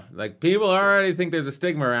stigma. Like, people already think there's a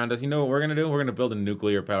stigma around us. You know what we're going to do? We're going to build a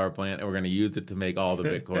nuclear power plant, and we're going to use it to make all the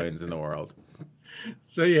Bitcoins in the world.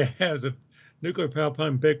 So you have the nuclear power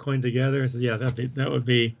plant and Bitcoin together. So yeah, that would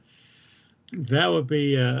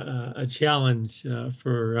be a challenge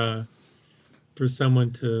for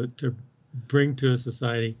someone to bring to a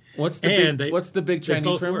society. What's the big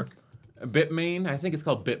Chinese firm? Work. Bitmain? I think it's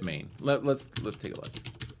called Bitmain. Let's take a look.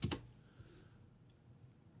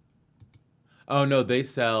 Oh no, they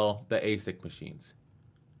sell the ASIC machines.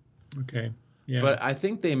 Okay. Yeah. But I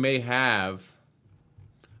think they may have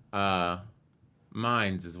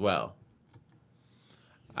mines as well.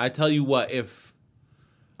 I tell you what, if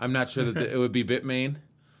I'm not sure that it would be Bitmain,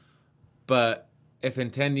 but if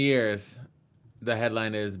in 10 years the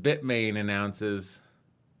headline is Bitmain announces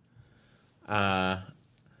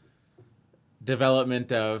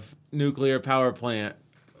development of nuclear power plant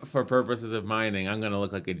for purposes of mining, I'm going to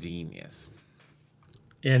look like a genius.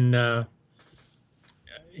 In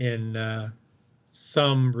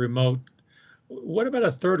some remote, what about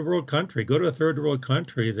a third world country? Go to a third world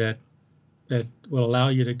country that will allow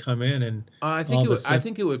you to come in and I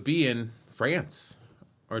think it would be in France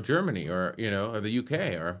or Germany or or the UK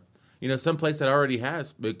or some place that already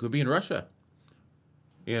has. It could be in Russia.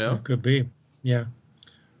 It could be, yeah,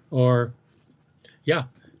 or yeah,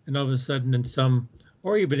 and all of a sudden in some,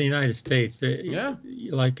 or even the United States,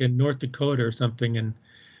 like in North Dakota or something, and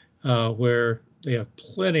where they have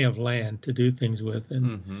plenty of land to do things with,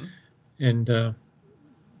 and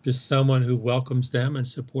just someone who welcomes them and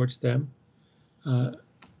supports them.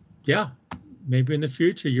 Yeah, maybe in the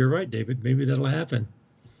future, you're right, David. Maybe that'll happen.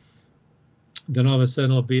 Then all of a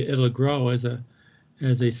sudden it'll grow as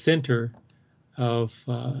a center of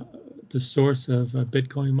the source of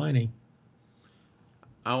Bitcoin mining.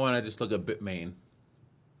 I want to just look at Bitmain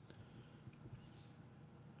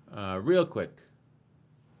real quick.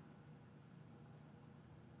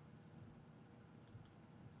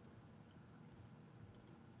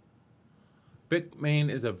 Bitmain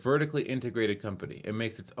is a vertically integrated company. It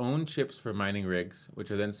makes its own chips for mining rigs, which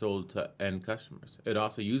are then sold to end customers. It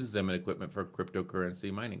also uses them in equipment for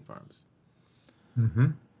cryptocurrency mining farms.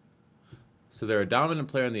 Mm-hmm. So they're a dominant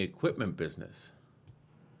player in the equipment business.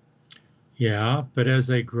 Yeah, but as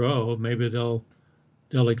they grow, maybe they'll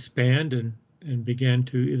expand and begin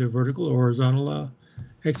to either vertical or horizontal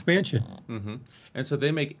expansion. Mm-hmm. And so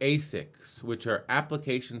they make ASICs, which are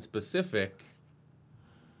application-specific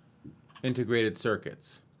integrated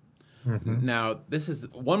circuits. Mm-hmm. Now, this is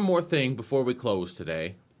one more thing before we close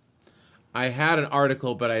today. I had an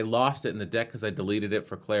article, but I lost it in the deck because I deleted it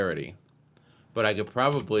for clarity. But I could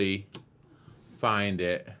probably find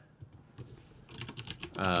it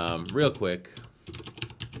Real quick.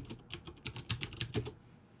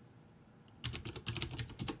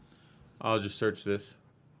 I'll just search this.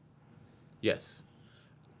 Yes.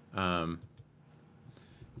 You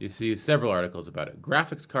see several articles about it.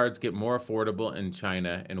 Graphics cards get more affordable in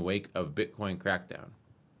China in wake of Bitcoin crackdown.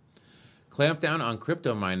 Clampdown on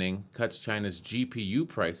crypto mining cuts China's GPU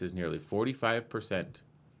prices nearly 45%.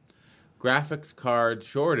 Graphics card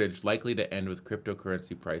shortage likely to end with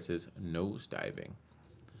cryptocurrency prices nosediving.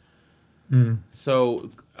 So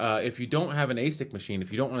if you don't have an ASIC machine,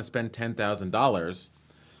 if you don't want to spend $10,000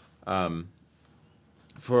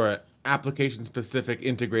 for an application-specific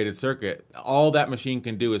integrated circuit, all that machine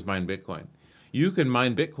can do is mine Bitcoin. You can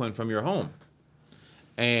mine Bitcoin from your home.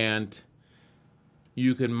 And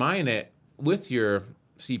you can mine it with your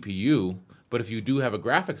CPU, but if you do have a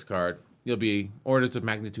graphics card, you'll be orders of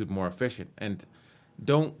magnitude more efficient. And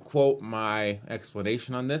don't quote my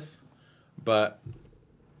explanation on this, but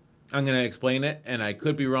I'm going to explain it, and I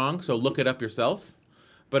could be wrong, so look it up yourself.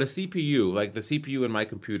 But a CPU, like the CPU in my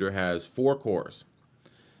computer, has 4 cores.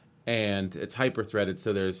 And it's hyper-threaded,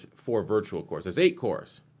 so there's 4 virtual cores. There's 8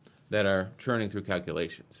 cores that are churning through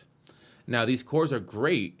calculations. Now, these cores are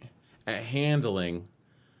great at handling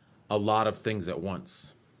a lot of things at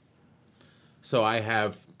once. So I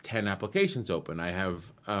have 10 applications open. I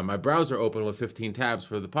have my browser open with 15 tabs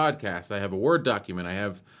for the podcast. I have a Word document. I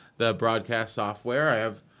have the broadcast software. I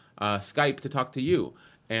have Skype to talk to you.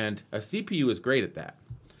 And a CPU is great at that.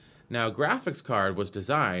 Now, a graphics card was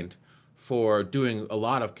designed for doing a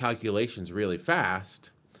lot of calculations really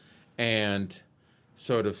fast and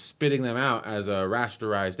sort of spitting them out as a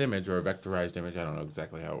rasterized image or a vectorized image, I don't know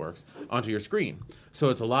exactly how it works, onto your screen. So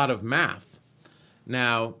it's a lot of math.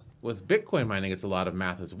 Now, with Bitcoin mining, it's a lot of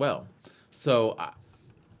math as well. So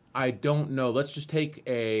I don't know. Let's just take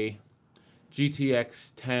a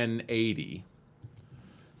GTX 1080.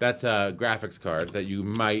 That's a graphics card that you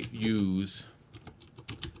might use.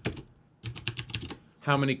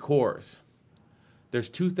 How many cores? There's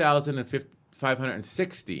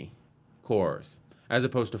 2,560 cores as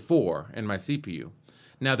opposed to 4 in my CPU.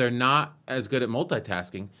 Now, they're not as good at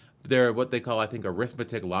multitasking. They're what they call, I think,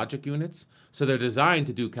 arithmetic logic units. So they're designed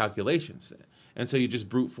to do calculations. And so you just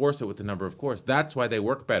brute force it with the number of cores. That's why they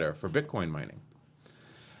work better for Bitcoin mining.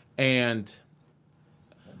 And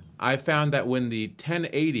I found that when the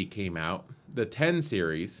 1080 came out, the 10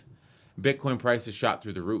 series, Bitcoin prices shot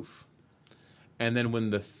through the roof. And then when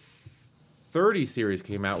the 30 series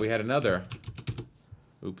came out, we had another.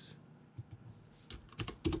 Oops.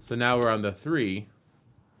 So now we're on the 3.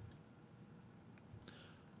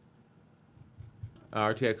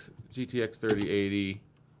 GTX 3080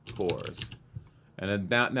 cores. And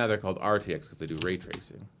then now they're called RTX because they do ray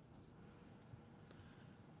tracing.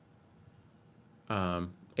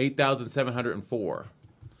 8,704.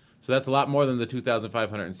 So that's a lot more than the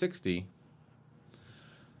 2,560.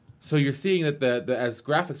 So you're seeing that as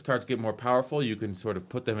graphics cards get more powerful, you can sort of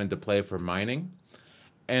put them into play for mining.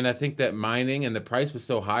 And I think that mining, and the price was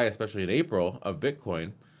so high, especially in April, of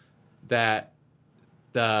Bitcoin, that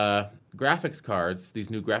the graphics cards,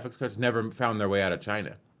 these new graphics cards, never found their way out of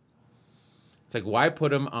China. It's like, why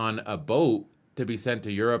put them on a boat to be sent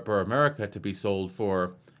to Europe or America to be sold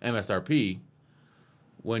for MSRP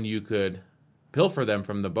when you could pilfer them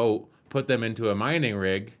from the boat, put them into a mining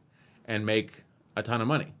rig, and make a ton of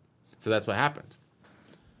money? So that's what happened.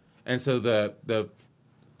 And so there's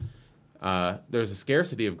a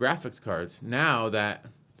scarcity of graphics cards. Now that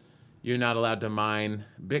you're not allowed to mine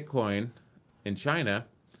Bitcoin in China,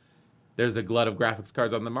 there's a glut of graphics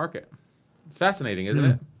cards on the market. It's fascinating, isn't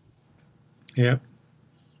it? Yeah.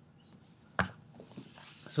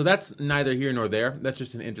 So that's neither here nor there. That's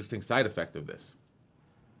just an interesting side effect of this.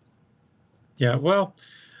 Yeah, well,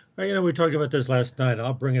 we talked about this last night.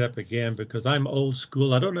 I'll bring it up again because I'm old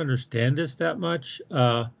school. I don't understand this that much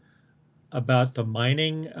about the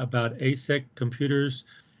mining, about ASIC computers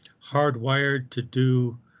hardwired to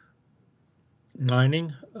do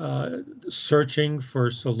mining, searching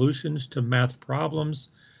for solutions to math problems.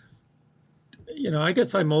 I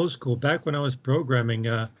guess I'm old school. Back when I was programming,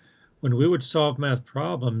 when we would solve math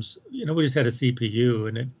problems, we just had a CPU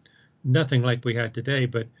and nothing like we had today,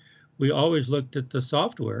 but we always looked at the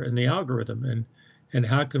software and the algorithm and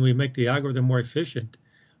how can we make the algorithm more efficient.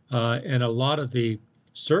 And a lot of the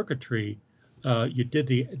circuitry, you did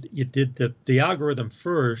the algorithm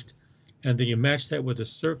first, and then you matched that with the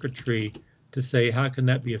circuitry to say how can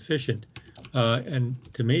that be efficient. And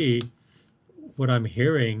to me, what I'm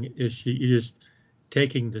hearing is you just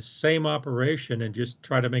taking the same operation and just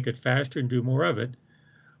try to make it faster and do more of it.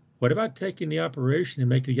 What about taking the operation and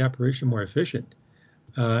making the operation more efficient?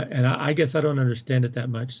 And I guess I don't understand it that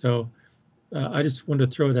much. So I just wanted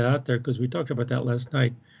to throw that out there because we talked about that last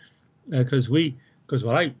night. Because because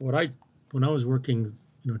when I was working,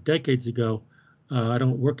 decades ago, I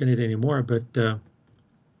don't work in it anymore. But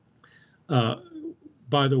uh,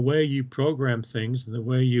 by the way you program things and the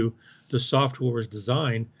way the software was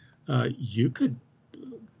designed, you could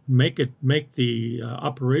make the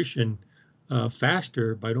operation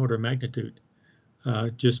faster by an order of magnitude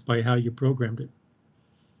just by how you programmed it.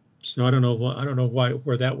 So I don't know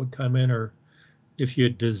where that would come in, or if you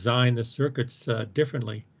had designed the circuits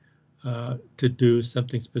differently to do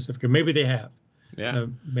something specific. Or maybe they have. Yeah.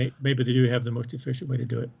 Maybe they do have the most efficient way to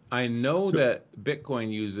do it. I know So, that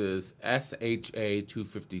Bitcoin uses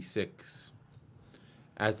SHA-256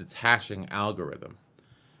 as its hashing algorithm.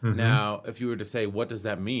 mhm. Now, if you were to say, what does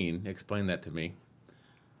that mean? Explain that to me.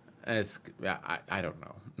 I don't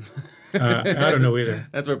know. I don't know either.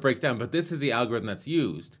 That's where it breaks down. But this is the algorithm that's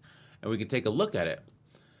used, and we can take a look at it.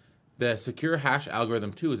 The Secure Hash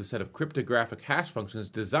Algorithm 2 is a set of cryptographic hash functions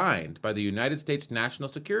designed by the United States National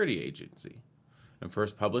Security Agency and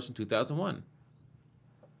first published in 2001.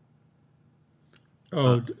 Uh,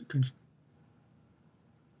 Oh,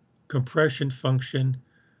 compression function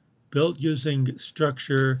built using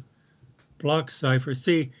structure block cipher.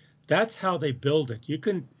 See, that's how they build it. You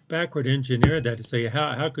can backward engineer that to say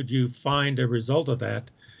how could you find a result of that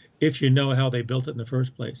if you know how they built it in the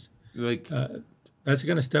first place. like, That's the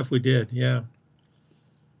kind of stuff we did. Yeah,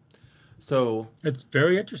 so it's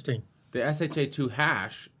very interesting. the SHA-2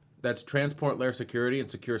 hash, that's transport layer security and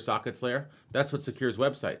secure sockets layer. That's what secures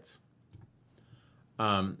websites.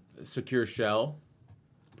 Secure shell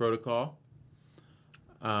protocol.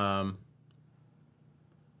 So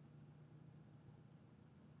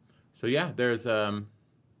yeah, there's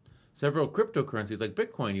several cryptocurrencies like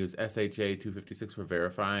Bitcoin use SHA-256 for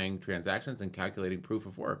verifying transactions and calculating proof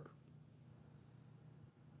of work.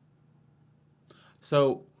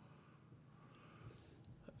 So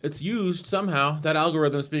it's used somehow. That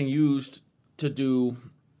algorithm is being used to do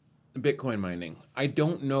Bitcoin mining. I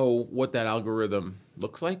don't know what that algorithm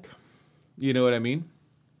looks like. You know what I mean?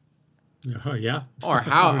 Yeah. Or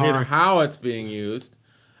how it's being used.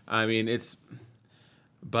 I mean,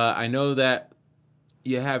 but I know that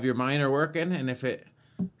you have your miner working, and if it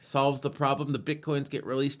solves the problem, the Bitcoins get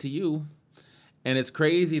released to you. And it's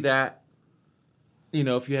crazy that,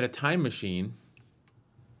 if you had a time machine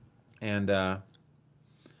and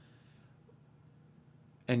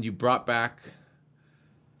you brought back,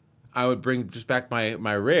 I would bring just back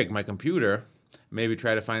my rig, my computer, maybe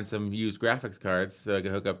try to find some used graphics cards so I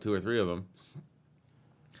could hook up 2 or 3 of them.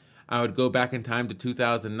 I would go back in time to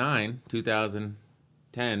 2009,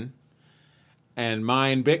 2010, and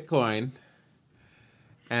mine Bitcoin,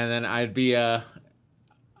 and then I'd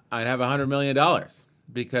have $100 million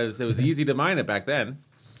because it was easy to mine it back then.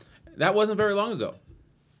 That wasn't very long ago.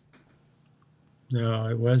 No,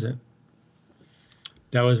 it wasn't.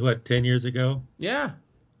 That was what, 10 years ago? Yeah.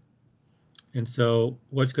 And so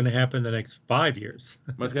what's going to happen the next 5 years?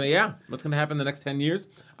 What's going to happen the next 10 years?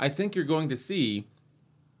 I think you're going to see,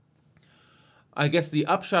 I guess the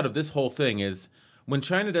upshot of this whole thing is when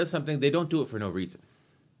China does something, they don't do it for no reason.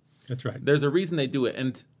 That's right. There's a reason they do it.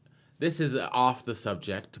 And this is off the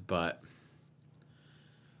subject, but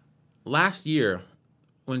last year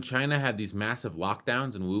when China had these massive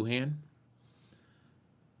lockdowns in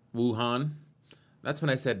Wuhan, that's when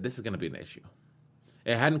I said this is going to be an issue.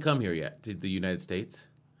 It hadn't come here yet to the United States,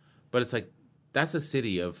 but it's like that's a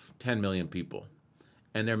city of 10 million people,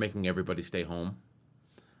 and they're making everybody stay home.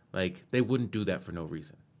 Like, they wouldn't do that for no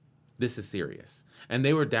reason. This is serious. And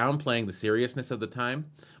they were downplaying the seriousness of the time,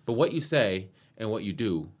 but what you say and what you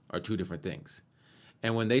do are 2 different things.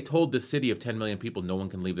 And when they told this city of 10 million people no one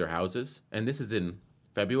can leave their houses, and this is in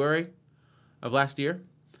February of last year,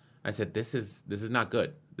 I said, this is not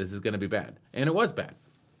good. This is going to be bad. And it was bad.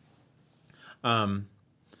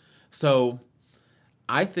 So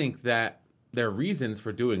I think that their reasons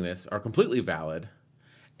for doing this are completely valid.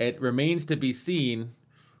 It remains to be seen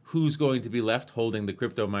who's going to be left holding the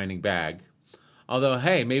crypto mining bag. Although,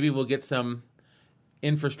 hey, maybe we'll get some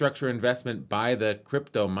infrastructure investment by the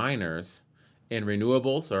crypto miners in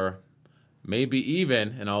renewables, or maybe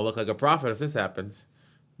even, and I'll look like a prophet if this happens,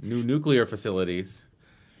 new nuclear facilities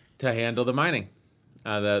to handle the mining,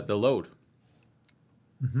 the load.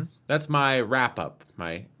 Mm-hmm. That's my wrap-up,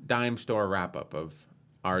 my dime store wrap-up of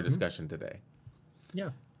our discussion today. Yeah,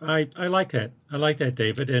 I like that. I like that,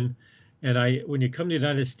 David. And when you come to the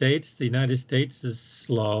United States is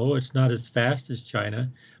slow. It's not as fast as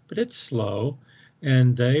China, but it's slow.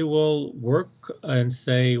 And they will work and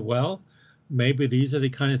say, well, maybe these are the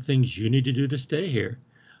kind of things you need to do to stay here.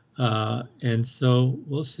 And so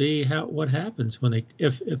we'll see what happens when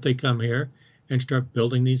if they come here and start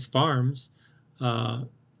building these farms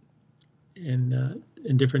in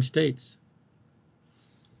different states.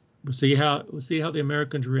 We'll see how the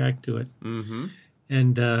Americans react to it. Mm-hmm.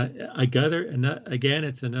 And I gather, and again,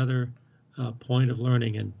 it's another point of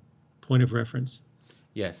learning and point of reference.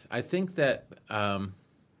 Yes, I think that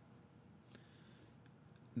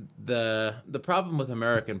the problem with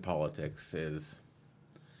American politics is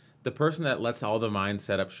the person that lets all the minds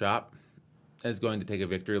set up shop is going to take a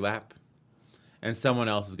victory lap, and someone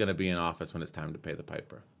else is going to be in office when it's time to pay the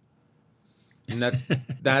piper. And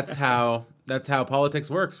that's how politics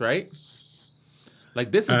works, right?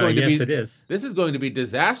 Like this is going to yes, be it is. This is going to be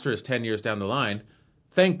disastrous 10 years down the line.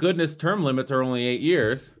 Thank goodness term limits are only 8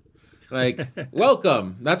 years. Like,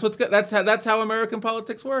 welcome. That's how American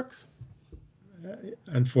politics works.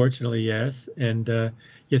 Unfortunately, yes. And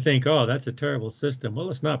you think, oh, that's a terrible system. Well,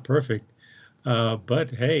 it's not perfect.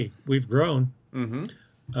 But hey, we've grown.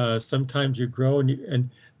 Mm-hmm. Sometimes you grow, and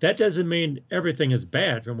that doesn't mean everything is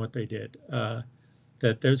bad from what they did.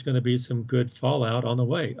 That there's going to be some good fallout on the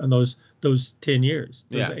way on those 10 years,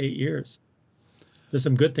 those 8 years. There's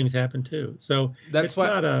some good things happen too. So that's why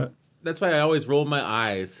I always roll my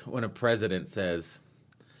eyes when a president says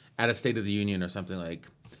at a State of the Union or something like,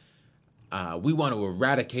 we want to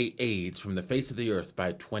eradicate AIDS from the face of the earth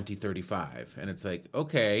by 2035. And it's like,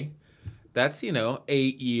 okay, that's,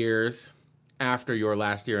 8 years after your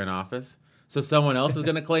last year in office. So someone else is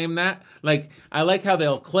going to claim that. Like, I like how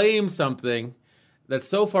they'll claim something that's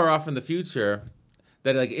so far off in the future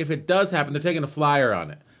that, like, if it does happen, they're taking a flyer on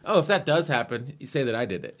it. Oh, if that does happen, you say that I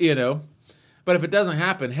did it, But if it doesn't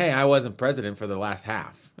happen, hey, I wasn't president for the last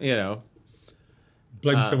half,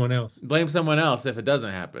 Blame someone else. Blame someone else if it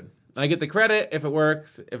doesn't happen. I get the credit if it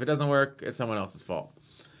works. If it doesn't work, it's someone else's fault.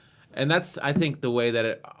 And that's, I think, the way that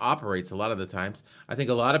it operates a lot of the times. I think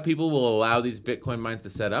a lot of people will allow these Bitcoin mines to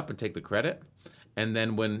set up and take the credit. And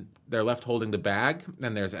then when they're left holding the bag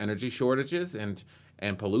and there's energy shortages and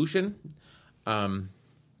pollution,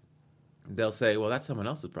 they'll say, well, that's someone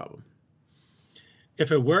else's problem.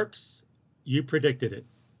 If it works, you predicted it.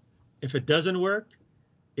 If it doesn't work,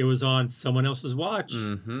 it was on someone else's watch.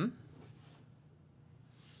 Mm-hmm.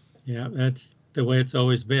 Yeah, that's the way it's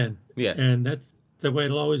always been. Yes. And that's the way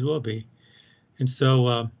it'll always will be. And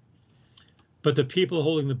so, but the people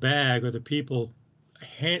holding the bag, or the people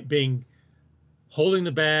holding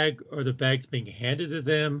the bag, or the bags being handed to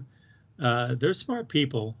them, they're smart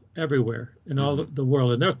people everywhere in all the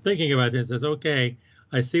world. And they're thinking about this as, okay,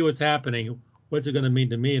 I see what's happening. What's it going to mean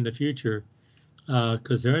to me in the future?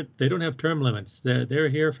 Because they don't have term limits. They're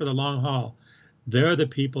here for the long haul. They're the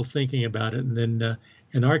people thinking about it. And then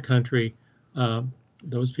in our country,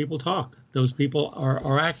 those people talk. Those people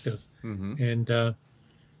are active. Mm-hmm. And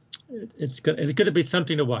it's going to be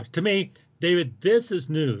something to watch. To me, David, this is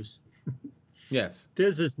news. Yes.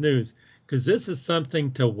 This is news, because this is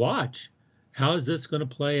something to watch. How is this going to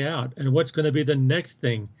play out? And what's going to be the next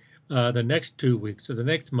thing, the next 2 weeks or the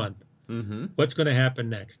next month? Mm-hmm. What's going to happen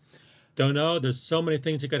next? Don't know. There's so many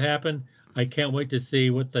things that could happen. I can't wait to see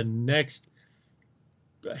what the next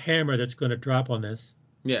hammer that's going to drop on this.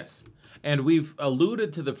 Yes. And we've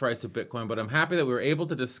alluded to the price of Bitcoin, but I'm happy that we were able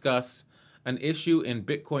to discuss an issue in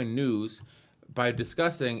Bitcoin news by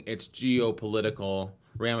discussing its geopolitical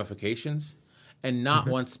ramifications and not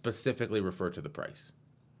once specifically refer to the price.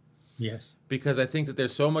 Yes. Because I think that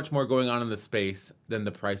there's so much more going on in the space than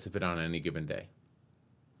the price of it on any given day.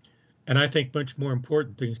 And I think much more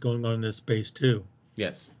important things going on in this space too.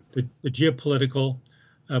 Yes. The geopolitical,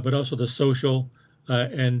 but also the social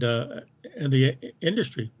and the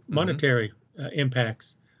industry, monetary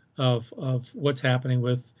impacts of what's happening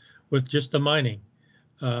with just the mining,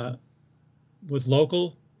 with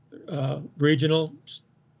local, regional,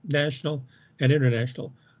 national, and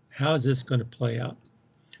international. How is this going to play out?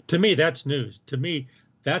 To me, that's news. To me,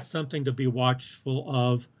 that's something to be watchful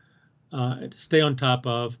of, to stay on top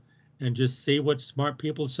of, and just see what smart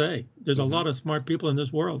people say. There's a lot of smart people in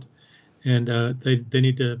this world, and they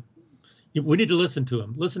need to. We need to listen to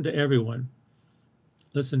them. Listen to everyone.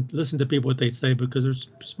 Listen to people what they say, because there's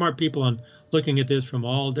smart people on looking at this from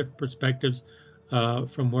all different perspectives,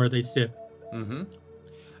 from where they sit. Mm-hmm.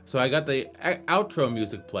 So I got the outro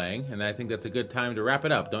music playing, and I think that's a good time to wrap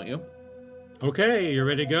it up, don't you? Okay, you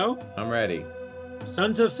ready to go? I'm ready.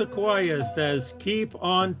 Sons of Sequoia says, keep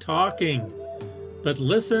on talking, but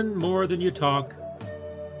listen more than you talk,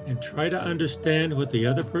 and try to understand what the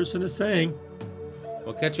other person is saying.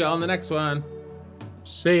 We'll catch you all in the next one.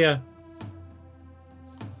 See ya.